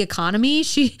saved the economy.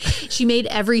 She made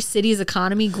every city's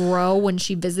economy grow when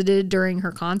she visited during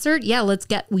her concert. Yeah,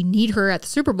 we need her at the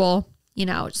Super Bowl, you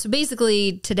know. So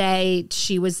basically today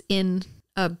she was in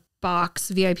a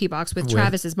VIP box with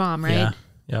Travis's mom, right? Yeah.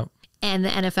 Yep. And the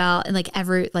NFL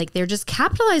and they're just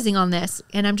capitalizing on this.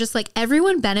 And I'm just like,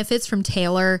 everyone benefits from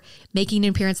Taylor making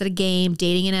an appearance at a game,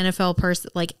 dating an NFL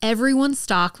person. Like, everyone's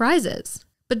stock rises.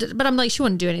 But I'm like, she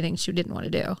wouldn't do anything she didn't want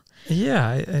to do.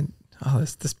 Yeah.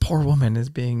 This poor woman is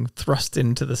being thrust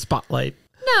into the spotlight.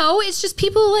 No, it's just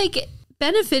people like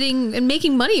benefiting and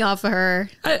making money off of her.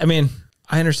 I mean,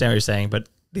 I understand what you're saying, but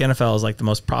the NFL is like the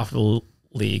most profitable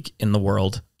league in the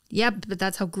world. Yeah, but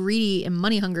that's how greedy and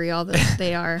money hungry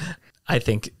they are. I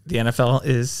think the NFL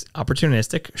is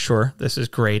opportunistic. Sure, this is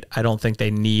great. I don't think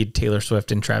they need Taylor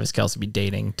Swift and Travis Kelce to be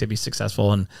dating to be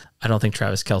successful. And I don't think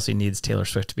Travis Kelce needs Taylor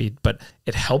Swift to be, but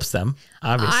it helps them,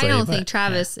 obviously. I don't think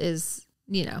Travis is,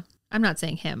 I'm not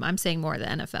saying him. I'm saying more the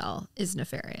NFL is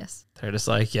nefarious. They're just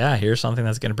like, yeah, here's something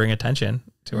that's going to bring attention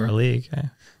to our league. Okay.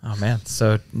 Oh, man.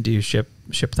 So do you ship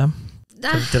them?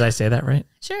 Did I say that right?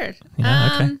 Sure.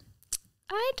 Yeah, okay.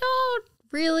 I don't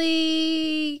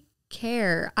really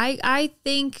care. I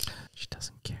think she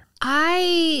doesn't care.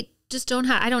 I just don't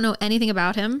know anything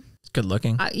about him. He's good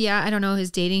looking. Yeah, I don't know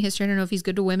his dating history. I don't know if he's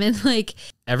good to women. Like,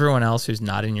 everyone else who's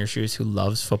not in your shoes who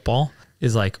loves football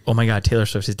is like, oh my God, Taylor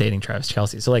Swift is dating Travis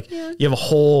Kelce. So like, you have a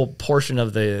whole portion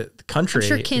of the country. I'm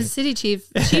sure Kansas City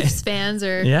Chiefs fans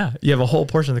are. Yeah, you have a whole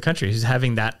portion of the country who's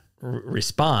having that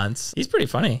response. He's pretty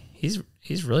funny.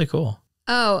 He's really cool.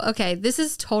 Oh, okay. This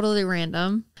is totally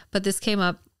random, but this came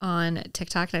up on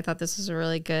TikTok and I thought this was a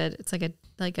really good, it's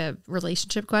like a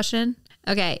relationship question.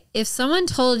 Okay. If someone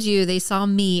told you they saw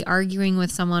me arguing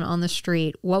with someone on the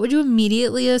street, what would you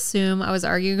immediately assume I was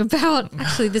arguing about?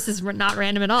 Actually, this is not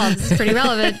random at all. This is pretty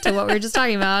relevant to what we were just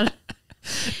talking about.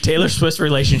 Taylor Swift's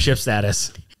relationship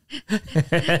status.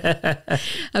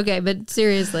 Okay. But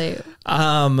seriously.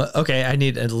 Okay. I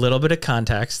need a little bit of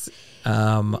context.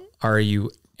 Are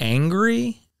you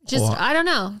angry? I don't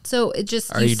know. So it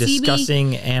just, are you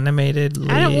discussing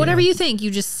animatedly? Whatever you think. You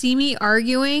just see me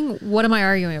arguing. What am I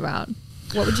arguing about?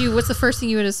 What's the first thing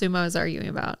you would assume I was arguing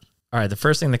about? All right. The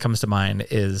first thing that comes to mind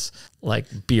is like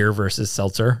beer versus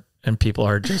seltzer. and people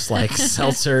are just like,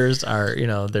 seltzers are,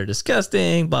 they're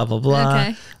disgusting, blah, blah, blah.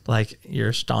 Okay. Like, you're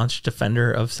a staunch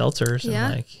defender of seltzers. Yeah.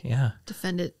 And like, yeah.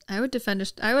 Defend it. I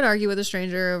would argue with a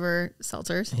stranger over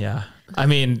seltzers. Yeah. I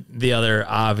mean, the other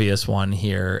obvious one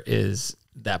here is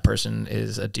that person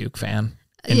is a Duke fan.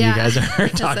 And you guys are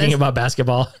talking about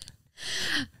basketball.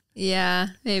 Yeah,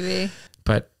 maybe.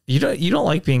 But you don't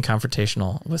like being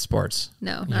confrontational with sports.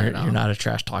 No, not at all. You're not a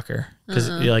trash talker. Because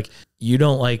you're like, you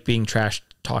don't like being trash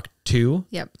talked to.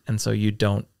 Yep. And so you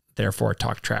don't therefore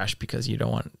talk trash because you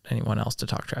don't want anyone else to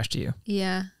talk trash to you.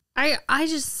 Yeah. I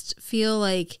just feel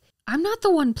like I'm not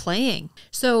the one playing.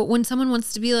 So when someone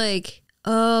wants to be like,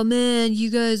 oh man, you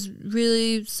guys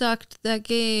really sucked that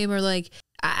game, or like,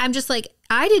 I'm just like,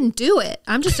 I didn't do it.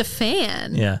 I'm just a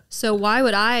fan. Yeah. So why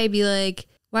would I be like,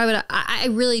 I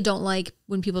really don't like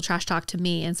when people trash talk to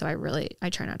me. And so I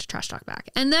try not to trash talk back.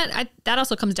 And that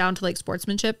also comes down to like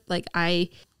sportsmanship. Like I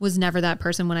was never that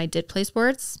person when I did play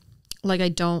sports. Like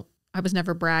I was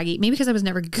never braggy. Maybe because I was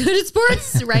never good at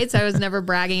sports, right? So I was never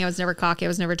bragging. I was never cocky. I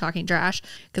was never talking trash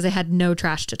because I had no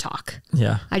trash to talk.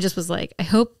 Yeah. I just was like, I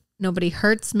hope nobody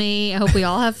hurts me. I hope we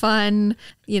all have fun.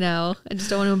 I just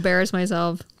don't want to embarrass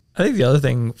myself. I think the other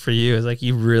thing for you is like,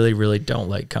 you really, really don't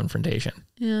like confrontation.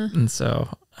 Yeah. And so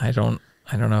I don't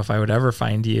know if I would ever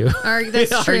find you.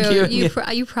 That's true.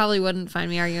 You probably wouldn't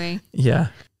find me arguing. Yeah.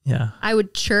 Yeah. I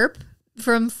would chirp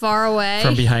from far away.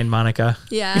 From behind Monica.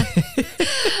 Yeah.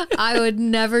 I would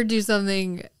never do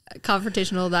something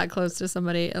confrontational that close to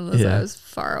somebody unless I was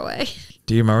far away.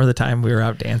 Do you remember the time we were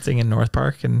out dancing in North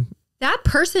Park and that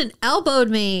person elbowed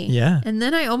me? Yeah. And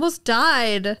then I almost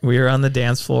died. We were on the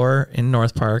dance floor in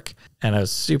North Park and I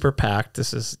was super packed.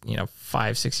 This is,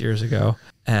 5-6 years ago.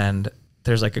 And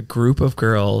there's like a group of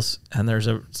girls and there's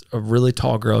a really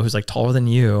tall girl who's like taller than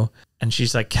you. And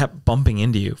she's like kept bumping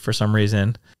into you for some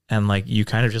reason. And like you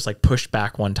kind of just like pushed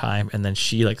back one time and then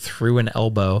she like threw an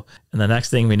elbow. And the next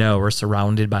thing we know, we're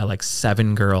surrounded by like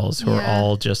 7 girls who are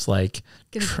all just like,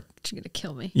 She's gonna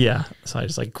kill me. Yeah. So I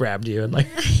just like grabbed you and like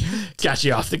got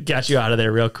you out of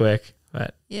there real quick.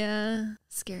 But yeah,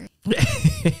 scary.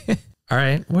 All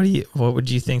right. What would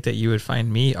you think that you would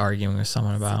find me arguing with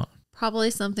someone about? Probably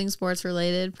something sports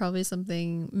related, probably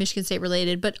something Michigan State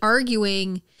related, but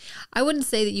arguing, I wouldn't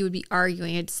say that you would be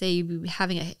arguing. I'd say you'd be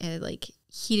having a like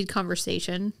heated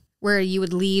conversation where you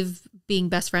would leave being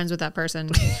best friends with that person.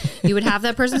 You would have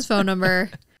that person's phone number.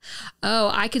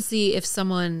 Oh, I could see if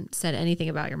someone said anything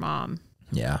about your mom.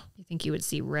 Yeah. I think you would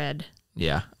see red.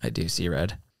 Yeah, I do see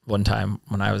red. One time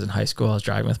when I was in high school, I was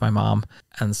driving with my mom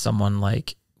and someone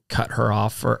like cut her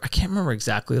off, or I can't remember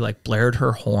exactly, like blared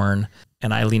her horn,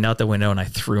 and I leaned out the window and I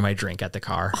threw my drink at the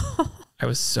car. I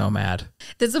was so mad.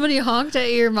 Did somebody honk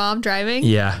at your mom driving?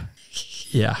 Yeah.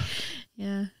 Yeah.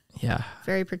 Yeah. Yeah.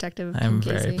 Very protective. I'm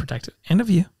very protective. And of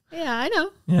you. Yeah, I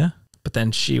know. Yeah. But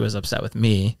then she was upset with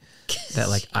me that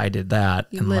like I did that.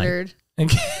 You and littered.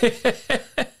 Like,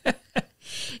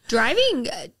 driving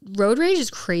road rage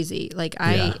is crazy. Like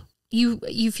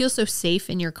you feel so safe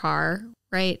in your car,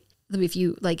 right?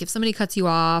 If somebody cuts you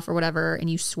off or whatever and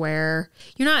you swear,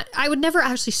 I would never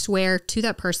actually swear to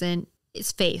that person's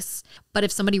face. But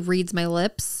if somebody reads my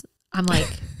lips, I'm like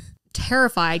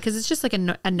terrified because it's just like a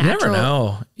natural. You never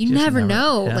know. You never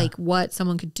know like what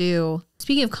someone could do.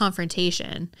 Speaking of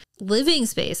confrontation, living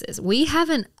spaces, we have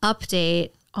an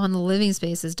update on the living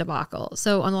spaces debacle.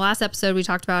 So on the last episode, we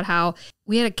talked about how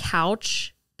we had a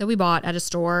couch that we bought at a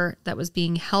store that was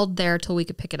being held there till we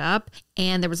could pick it up.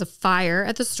 And there was a fire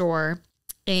at the store.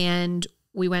 And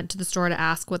we went to the store to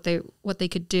ask what they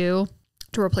could do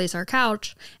to replace our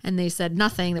couch. And they said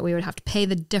nothing, that we would have to pay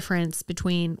the difference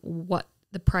between what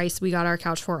the price we got our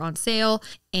couch for on sale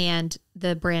and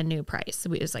the brand new price.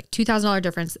 So it was like $2,000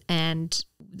 difference. And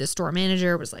the store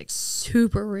manager was like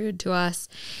super rude to us.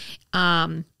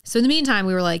 So in the meantime,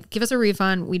 we were like, give us a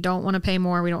refund. We don't want to pay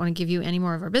more. We don't want to give you any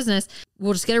more of our business.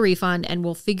 We'll just get a refund and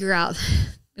we'll figure out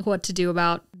what to do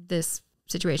about this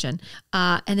situation.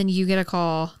 And then you get a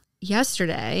call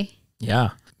yesterday.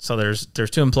 Yeah. So there's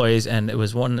 2 employees, and it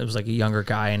was like a younger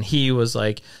guy, and he was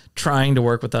like trying to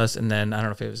work with us. And then I don't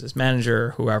know if it was his manager or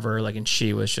whoever, like, and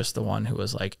she was just the one who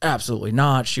was like, absolutely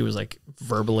not. She was like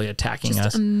verbally attacking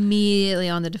us. Immediately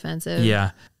on the defensive.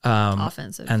 Yeah.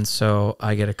 Offensive. And so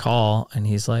I get a call and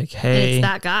he's like, hey.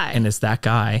 And it's that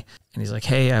guy. And he's like,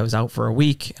 hey, I was out for a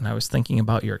week and I was thinking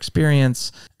about your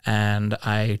experience. And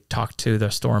I talked to the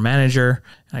store manager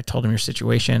and I told him your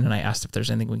situation and I asked if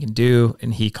there's anything we can do.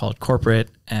 And he called corporate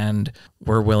and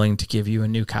we're willing to give you a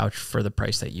new couch for the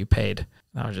price that you paid.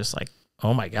 And I was just like,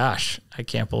 oh my gosh, I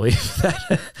can't believe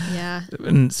that. Yeah.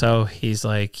 And so he's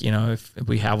like, if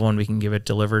we have one, we can give it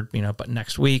delivered, but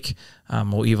next week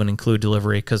we'll even include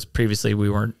delivery, because previously we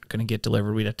weren't going to get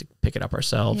delivered. We'd have to pick it up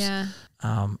ourselves. Yeah.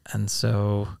 And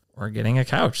so we're getting a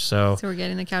couch. So we're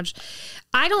getting the couch.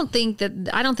 I don't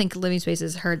think Living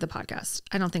Spaces heard the podcast.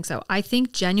 I don't think so. I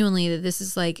think genuinely that this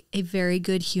is like a very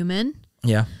good human.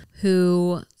 Yeah.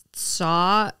 Who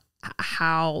saw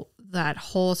how that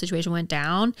whole situation went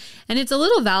down. And it's a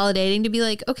little validating to be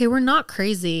like, okay, we're not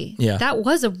crazy. Yeah. That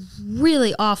was a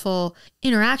really awful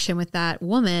interaction with that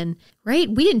woman, right?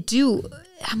 We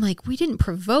didn't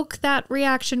provoke that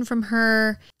reaction from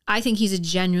her. I think he's a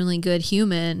genuinely good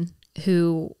human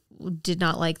who did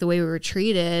not like the way we were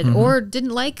treated, or didn't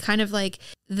like kind of like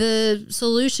the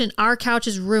solution. Our couch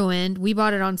is ruined. We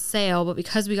bought it on sale, but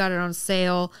because we got it on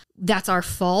sale, that's our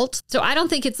fault. So I don't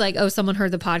think it's like, oh, someone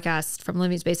heard the podcast from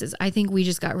Living Spaces. I think we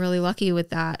just got really lucky with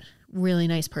that really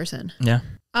nice person. Yeah.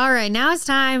 All right. Now it's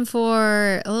time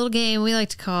for a little game we like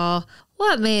to call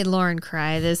What Made Loryn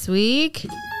Cry This Week?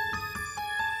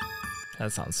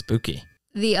 That sounds spooky.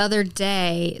 The other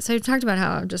day, so I've talked about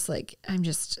how I'm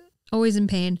just always in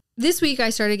pain. This week I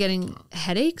started getting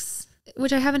headaches,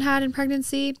 which I haven't had in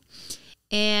pregnancy.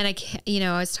 And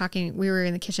I was talking, we were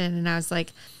in the kitchen and I was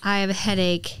like, I have a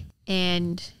headache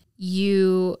and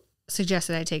you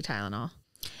suggested I take Tylenol.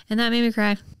 And that made me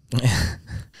cry.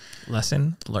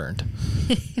 Lesson learned.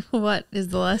 What is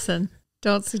the lesson?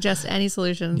 Don't suggest any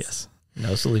solutions. Yes.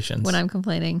 No solutions. When I'm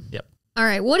complaining. Yep. All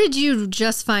right. What did you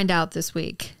just find out this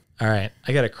week? All right.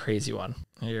 I got a crazy one.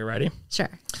 Are you ready? Sure.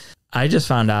 I just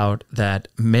found out that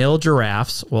male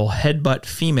giraffes will headbutt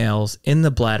females in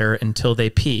the bladder until they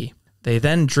pee. They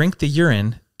then drink the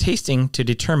urine, tasting to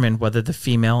determine whether the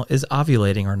female is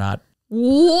ovulating or not.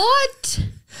 What?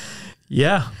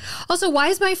 Yeah. Also, why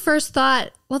is my first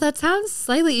thought, well, that sounds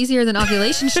slightly easier than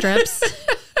ovulation strips.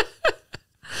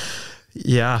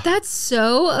 Yeah. That's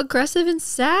so aggressive and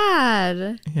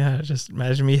sad. Yeah, just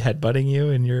imagine me headbutting you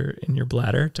in your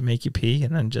bladder to make you pee,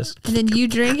 and then you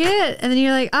drink it, and then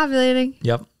you're like ovulating.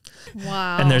 Yep.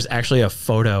 Wow. And there's actually a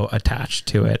photo attached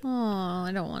to it. Oh,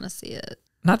 I don't want to see it.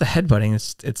 Not the headbutting,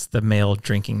 it's the male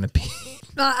drinking the pee.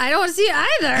 I don't want to see it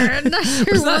either. I'm not sure.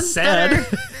 It's not sad.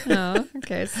 No,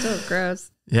 okay, it's still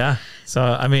gross. Yeah. So,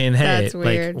 I mean, hey, That's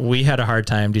weird. like we had a hard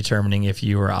time determining if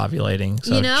you were ovulating.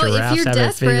 So if giraffes you're have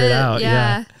desperate, it figured out.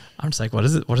 yeah. I'm just like, what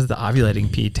does the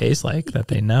ovulating pee taste like that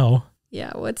they know?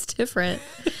 Yeah, what's different?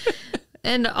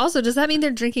 And also, does that mean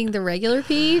they're drinking the regular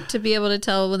pee to be able to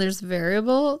tell when there's a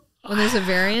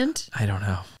variant? I don't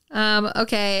know.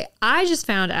 Okay. I just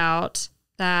found out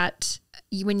that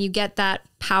when you get that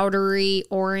powdery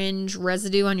orange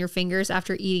residue on your fingers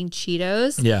after eating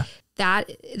Cheetos, Yeah. that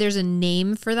there's a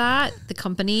name for that. The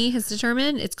company has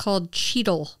determined it's called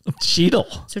Cheetle.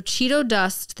 Cheetle. So Cheeto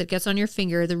dust that gets on your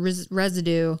finger, the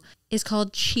residue, is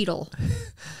called Cheetle.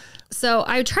 So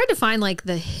I tried to find like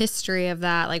the history of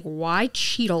that, like why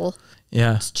Cheetle?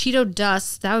 Yeah. Cheeto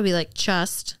dust, that would be like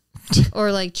chust.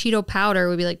 Or like Cheeto powder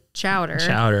would be like chowder.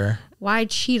 Chowder. Why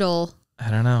Cheetle? I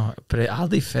don't know, but it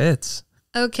oddly fits.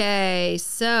 Okay,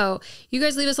 so you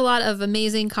guys leave us a lot of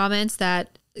amazing comments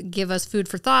that give us food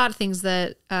for thought, things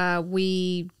that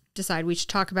we decide we should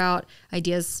talk about,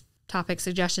 ideas, topics,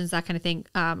 suggestions, that kind of thing.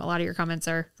 A lot of your comments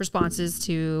are responses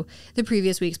to the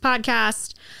previous week's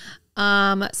podcast.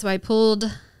 So I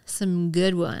pulled some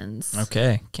good ones.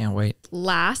 Okay, can't wait.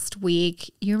 Last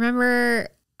week, you remember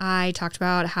I talked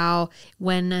about how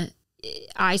when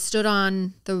I stood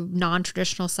on the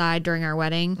non-traditional side during our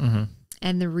wedding,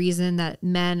 and the reason that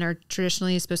men are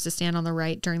traditionally supposed to stand on the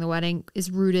right during the wedding is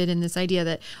rooted in this idea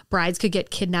that brides could get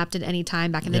kidnapped at any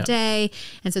time back in the day.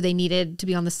 And so they needed to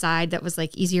be on the side that was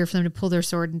like easier for them to pull their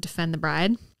sword and defend the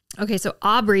bride. Okay, so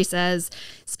Aubrey says,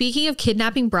 speaking of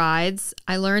kidnapping brides,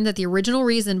 I learned that the original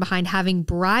reason behind having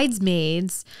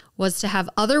bridesmaids was to have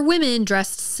other women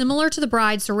dressed similar to the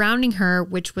bride surrounding her,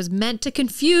 which was meant to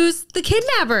confuse the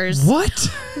kidnappers.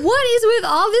 What? What is with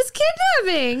all this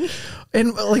kidnapping?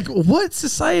 And like, what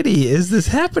society is this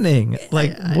happening?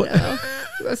 Like, I what? know.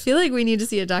 I feel like we need to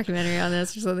see a documentary on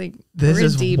this or something. This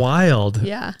is deep. Wild.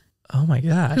 Yeah. Oh my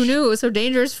gosh. Who knew it was so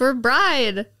dangerous for a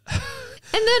bride?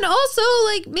 And then also,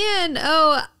 like, man,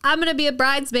 I'm going to be a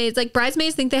bridesmaid. It's like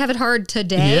bridesmaids think they have it hard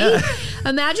today. Yeah.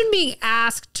 Imagine being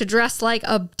asked to dress like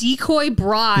a decoy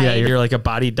bride. Yeah, you're like a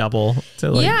body double.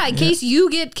 To like, in case you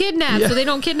get kidnapped so they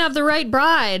don't kidnap the right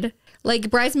bride. Like,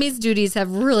 bridesmaids' duties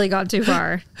have really gone too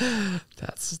far.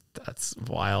 That's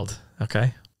wild.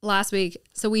 Okay. Last week,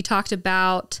 so we talked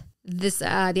about this, the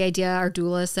idea our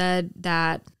doula said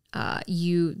that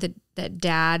that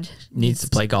dad needs to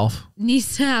play golf,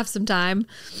 needs to have some time.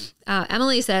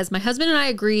 Emily says, my husband and I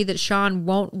agree that Shawn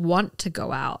won't want to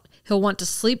go out. He'll want to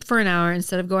sleep for an hour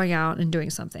instead of going out and doing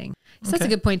something. So that's a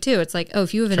good point too. It's like, oh,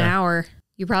 if you have an hour,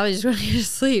 you probably just want to go to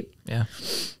sleep. Yeah.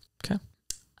 Okay.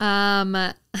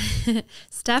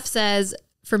 Steph says,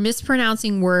 for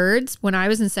mispronouncing words, when I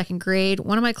was in second grade,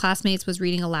 one of my classmates was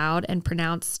reading aloud and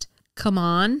pronounced come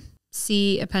on,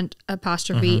 C''MON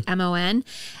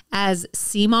as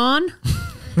Simon,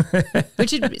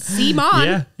 which is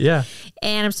Simon. Yeah.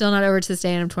 And I'm still not over to this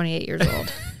day, and I'm 28 years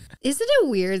old. Isn't it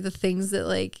weird, the things that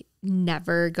like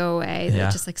never go away,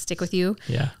 that just like stick with you?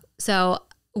 Yeah. So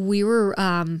we were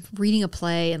reading a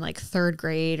play in like third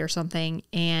grade or something,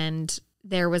 and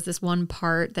there was this one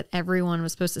part that everyone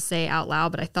was supposed to say out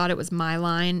loud, but I thought it was my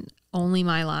line, only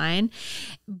my line.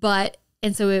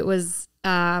 And so it was,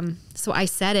 so I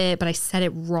said it, but I said it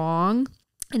wrong.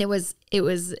 And it was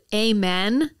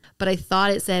amen, but I thought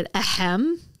it said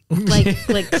ahem,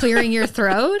 like clearing your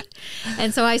throat.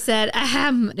 And so I said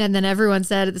ahem, and then everyone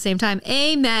said at the same time,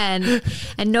 amen.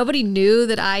 And nobody knew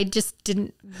that I just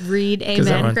didn't read amen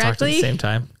everyone correctly. Talked at the same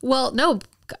time. Well, no,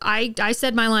 I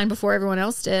said my line before everyone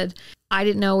else did. I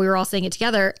didn't know we were all saying it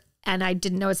together, and I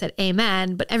didn't know it said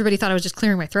amen, but everybody thought I was just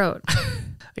clearing my throat.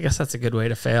 I guess that's a good way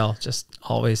to fail. Just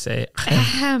always say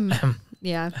ahem.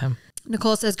 Yeah.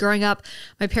 Nicole says, growing up,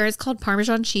 my parents called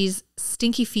Parmesan cheese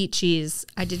stinky feet cheese.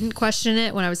 I didn't question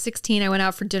it. When I was 16, I went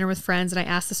out for dinner with friends, and I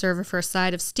asked the server for a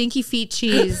side of stinky feet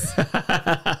cheese.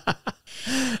 I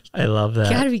love that.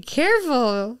 Gotta be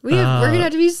careful. We're gonna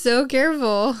have to be so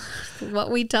careful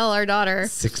what we tell our daughter.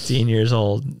 16 years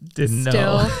old, didn't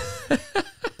know.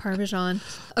 Parmesan.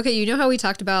 Okay, you know how we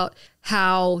talked about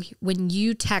how when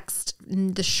you text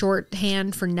the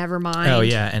shorthand for Nevermind. Oh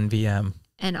yeah, NVM.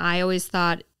 And I always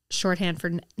thought shorthand for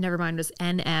Nevermind was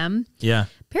NM. Yeah.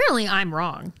 Apparently I'm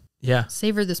wrong. Yeah.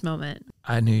 Savor this moment.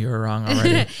 I knew you were wrong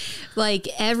already. Like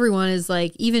everyone is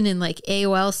like, even in like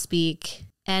AOL speak,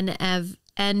 NVM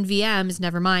is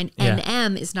Nevermind. Yeah.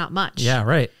 NM is not much. Yeah,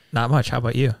 right. Not much. How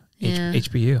about you? Yeah.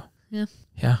 HBU. Yeah.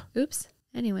 Yeah. Oops.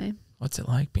 Anyway. What's it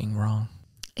like being wrong?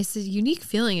 It's a unique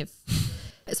feeling.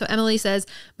 So Emily says,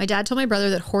 my dad told my brother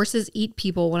that horses eat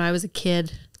people when I was a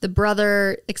kid. The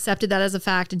brother accepted that as a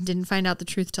fact and didn't find out the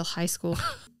truth till high school.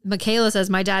 Michaela says,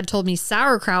 my dad told me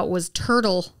sauerkraut was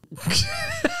turtle. What?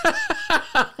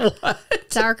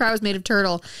 Sauerkraut was made of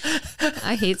turtle.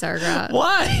 I hate sauerkraut.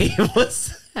 Why?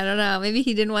 I don't know. Maybe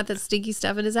he didn't want that stinky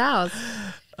stuff in his house.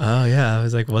 Oh, yeah. I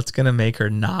was like, what's going to make her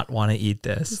not want to eat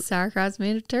this? Sauerkraut's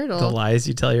made of turtle. The lies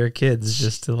you tell your kids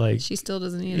just to like... She still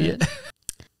doesn't eat it.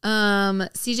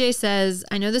 CJ says,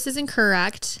 I know this isn't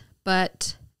correct,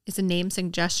 but it's a name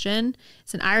suggestion.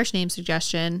 It's an Irish name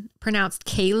suggestion, pronounced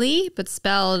Kaylee, but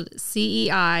spelled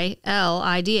Ceilidh,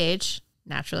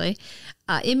 naturally.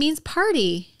 It means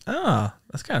party. Oh,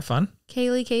 that's kind of fun.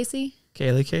 Kaylee Casey.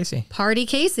 Kaylee Casey. Party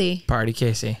Casey. Party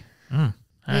Casey.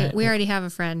 We already have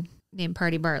a friend named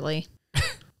Party Bartley.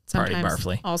 Party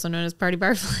Barfley. Also known as Party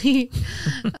Barfley.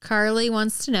 Carly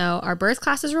wants to know, are birth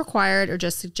classes required or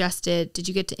just suggested? Did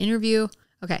you get to interview?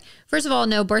 Okay. First of all,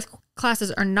 no, birth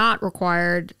classes are not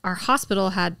required. Our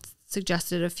hospital had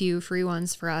suggested a few free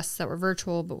ones for us that were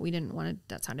virtual, but we didn't want to.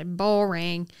 That sounded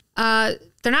boring. They're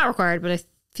not required, but I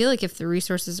feel like if the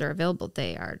resources are available,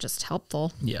 they are just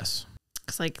helpful. Yes.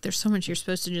 It's like there's so much you're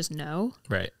supposed to just know.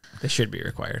 Right. They should be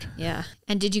required. Yeah.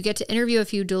 And did you get to interview a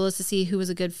few doulas to see who was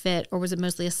a good fit, or was it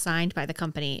mostly assigned by the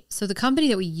company? So the company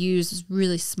that we use is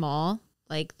really small.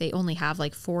 Like they only have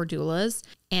like 4 doulas.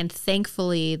 And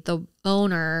thankfully the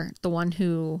owner, the one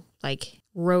who like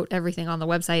wrote everything on the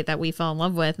website that we fell in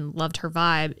love with and loved her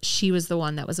vibe, she was the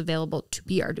one that was available to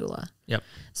be our doula. Yep.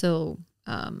 So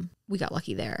we got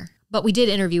lucky there. But we did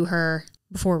interview her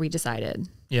before we decided.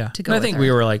 Yeah. To go and I think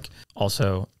we were like,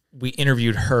 also, we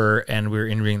interviewed her and we were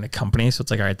interviewing the company. So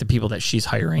it's like, all right, the people that she's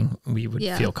hiring, we would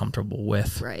feel comfortable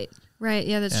with. Right. Right.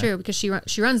 Yeah, that's true. Because she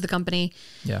runs the company.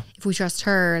 Yeah. If we trust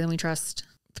her, then we trust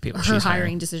the people her she's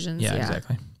hiring decisions. Yeah,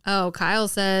 exactly. Oh, Kyle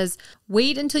says,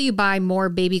 wait until you buy more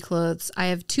baby clothes. I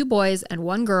have 2 boys and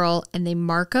 1 girl, and they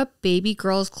mark up baby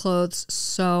girls' clothes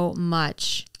so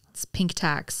much. It's pink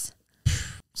tax.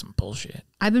 Some bullshit.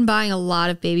 I've been buying a lot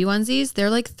of baby onesies. They're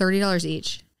like $30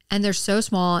 each. And they're so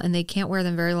small and they can't wear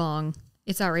them very long.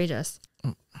 It's outrageous.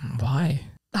 Why?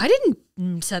 I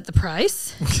didn't set the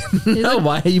price. No,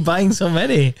 why are you buying so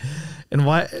many? And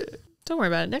why? Don't worry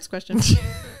about it. Next question.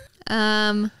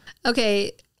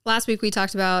 Okay. Last week we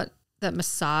talked about that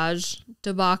massage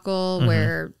debacle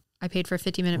where I paid for a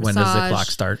 50-minute massage. When does the clock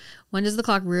start? When does the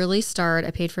clock really start?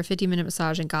 I paid for a 50-minute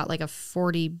massage and got like a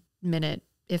 40-minute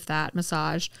if that,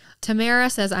 massage. Tamara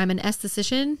says, I'm an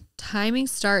esthetician. Timing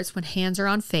starts when hands are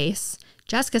on face.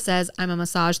 Jessica says, I'm a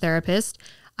massage therapist.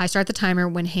 I start the timer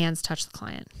when hands touch the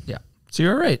client. Yeah. So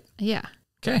you're right. Yeah.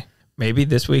 Okay. Maybe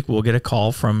this week we'll get a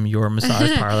call from your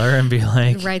massage parlor and be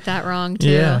like, right that wrong too.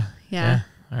 Yeah.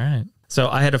 All right. So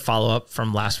I had a follow up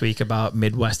from last week about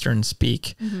Midwestern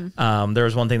speak. Mm-hmm. There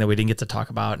was one thing that we didn't get to talk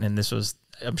about, and this was,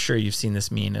 I'm sure you've seen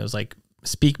this meme. It was like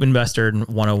speak Midwestern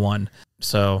 101.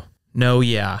 So no,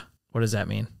 yeah. What does that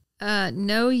mean?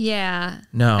 No, yeah.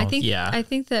 No, I think, yeah. I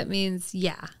think that means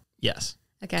yeah. Yes.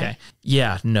 Okay.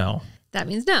 Yeah, no. That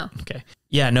means no. Okay.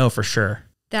 Yeah, no, for sure.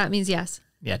 That means yes.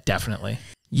 Yeah, definitely.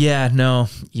 Yeah, no,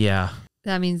 yeah.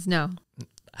 That means no.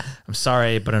 I'm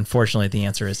sorry, but unfortunately the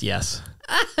answer is yes.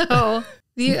 Oh,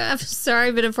 I'm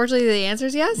sorry, but unfortunately the answer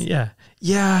is yes? Yeah.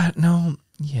 Yeah, no,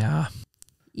 yeah.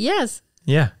 Yes.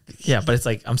 Yeah. Yeah, but it's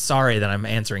like, I'm sorry that I'm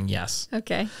answering yes.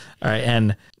 Okay. All right,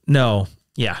 and no,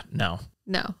 yeah, no.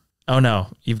 No. Oh, no,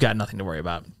 you've got nothing to worry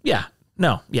about. Yeah,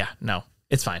 no,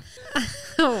 it's fine.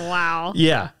 Oh, wow.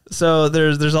 Yeah. So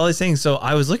there's all these things. So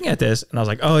I was looking at this and I was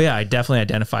like, oh yeah, I definitely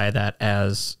identify that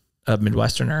as a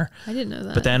Midwesterner. I didn't know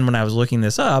that. But then when I was looking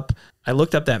this up, I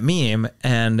looked up that meme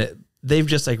and they've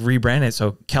just like rebranded.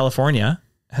 So California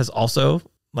has also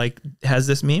has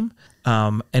this meme.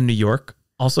 And New York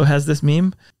also has this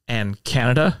meme, and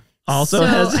Canada also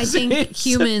has this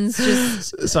meme.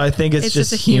 So I think it's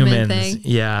just a human humans. thing.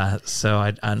 Yeah.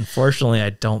 So unfortunately I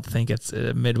don't think it's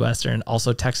a Midwestern.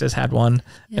 Also Texas had one,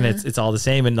 and it's all the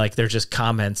same. And like, there's just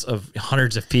comments of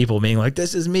hundreds of people being like,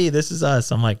 this is me, this is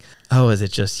us. I'm like, oh, is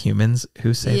it just humans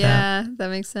who say that? Yeah, that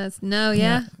makes sense. No,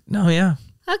 yeah. No, yeah.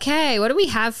 Okay, what do we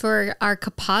have for our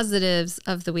positives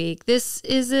of the week? This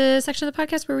is a section of the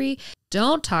podcast where we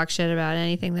don't talk shit about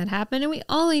anything that happened, and we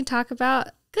only talk about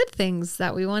good things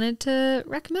that we wanted to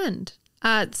recommend.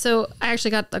 So I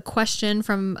actually got a question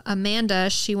from Amanda.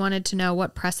 She wanted to know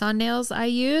what press-on nails I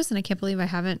use, and I can't believe I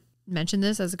haven't mentioned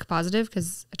this as a positive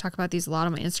because I talk about these a lot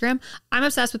on my Instagram. I'm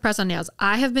obsessed with press-on nails.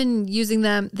 I have been using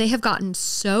them. They have gotten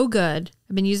so good.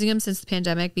 I've been using them since the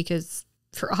pandemic because,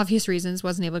 for obvious reasons,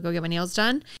 wasn't able to go get my nails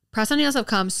done. Press-on nails have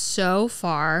come so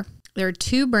far. There are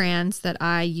two brands that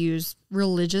I it's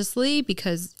religiously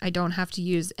because I don't have to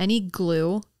use any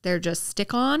glue. They're just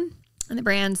stick-on. And the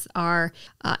brands are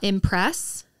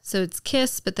Impress. So it's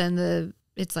Kiss, but then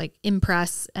it's like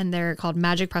Impress, and they're called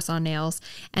Magic Press-On Nails.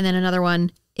 And then another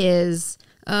one is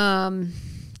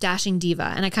Dashing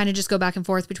Diva. And I kind of just go back and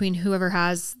forth between whoever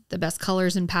has the best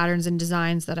colors and patterns and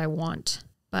designs that I want.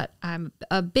 But I'm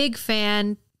a big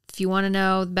fan. If you want to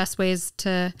know the best ways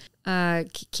to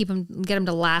keep them, get them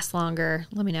to last longer,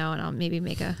 let me know, and I'll maybe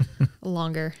make a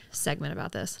longer segment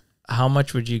about this. How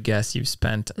much would you guess you've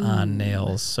spent on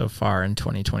nails so far in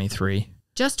 2023?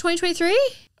 Just 2023?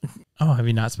 Oh, have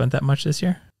you not spent that much this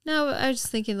year? No, I was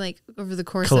just thinking like over the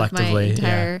course of my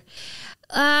entire...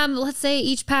 Yeah. Let's say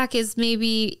each pack is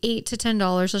maybe $8 to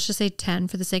 $10. Let's just say 10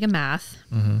 for the sake of math.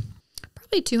 Mm-hmm.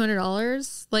 Probably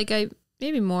 $200.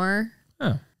 Maybe more.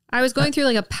 Oh. I was going through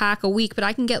like a pack a week, but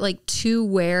I can get like 2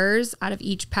 wears out of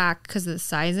each pack because of the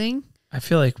sizing. I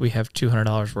feel like we have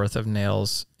 $200 worth of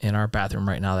nails in our bathroom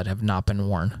right now that have not been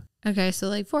worn. Okay, so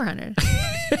like $400.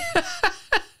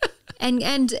 and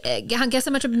guess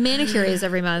how much a manicure is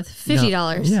every month? $50.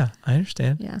 No, yeah, I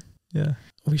understand. Yeah.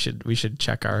 We should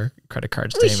check our credit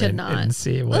card statement and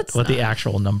see what the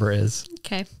actual number is.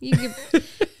 Okay.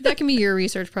 That can be your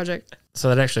research project. So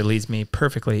that actually leads me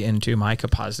perfectly into my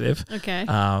positive. Okay.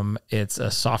 It's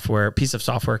a piece of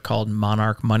software called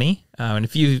Monarch Money. And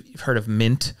if you've heard of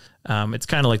Mint, it's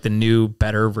kind of like the new,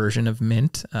 better version of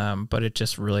Mint, but it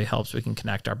just really helps. We can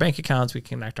connect our bank accounts, we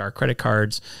can connect our credit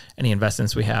cards, any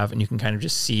investments we have, and you can kind of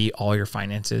just see all your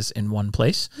finances in one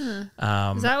place. Is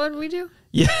that what we do?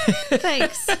 Yeah.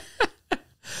 Thanks.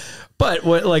 But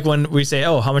when we say,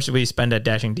 oh, how much did we spend at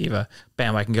Dashing Diva?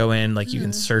 Bam, I can go in, you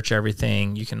can search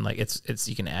everything. You can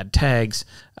you can add tags.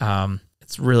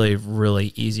 It's really,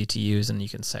 really easy to use, and you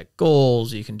can set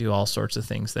goals. You can do all sorts of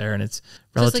things there, and it's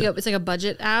relative. It's like a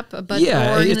budget app, a budget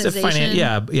organization. It's a finance.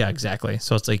 Yeah, exactly.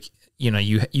 So it's like,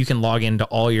 you can log into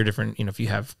all your different, if you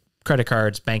have credit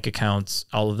cards, bank accounts,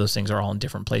 all of those things are all in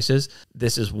different places.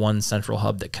 This is one central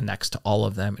hub that connects to all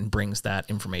of them and brings that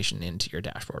information into your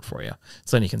dashboard for you.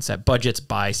 So then you can set budgets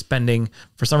by spending.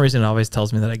 For some reason, it always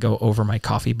tells me that I go over my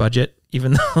coffee budget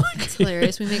even though like, it's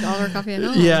hilarious. We make all of our coffee at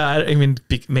home. Yeah, I mean,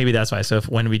 maybe that's why. So if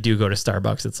when we do go to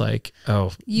Starbucks, it's like,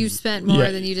 oh, you spent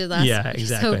more than you did last. Yeah,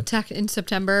 exactly. So in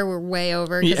September, we're way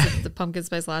over because of the pumpkin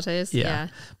spice lattes. Yeah.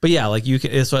 But yeah, like you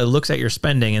can, so it looks at your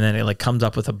spending and then it like comes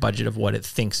up with a budget of what it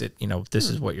thinks it, this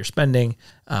is what you're spending.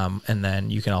 And then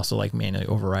you can also like manually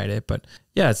override it. But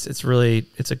yeah,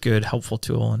 it's a good, helpful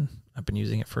tool. And I've been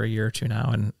using it for a year or two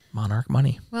now and Monarch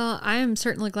money. Well, I am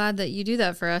certainly glad that you do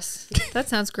that for us. That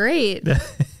sounds great.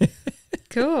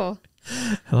 Cool.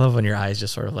 I love when your eyes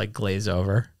just sort of like glaze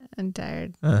over. I'm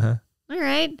tired. All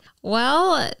right.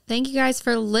 Well, thank you guys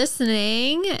for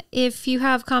listening. If you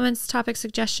have comments, topic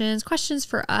suggestions, questions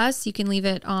for us, you can leave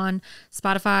it on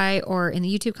Spotify or in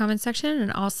the YouTube comment section, and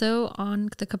also on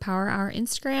the CaPower Hour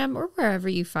Instagram or wherever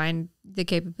you find the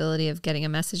capability of getting a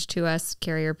message to us,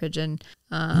 carrier pigeon.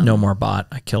 No more bot.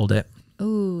 I killed it.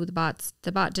 Ooh, the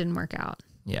bot didn't work out.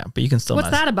 Yeah, but you can still.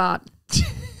 What's that about?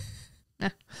 Yeah.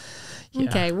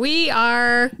 Okay, we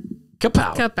are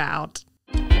CaPower. Cap out.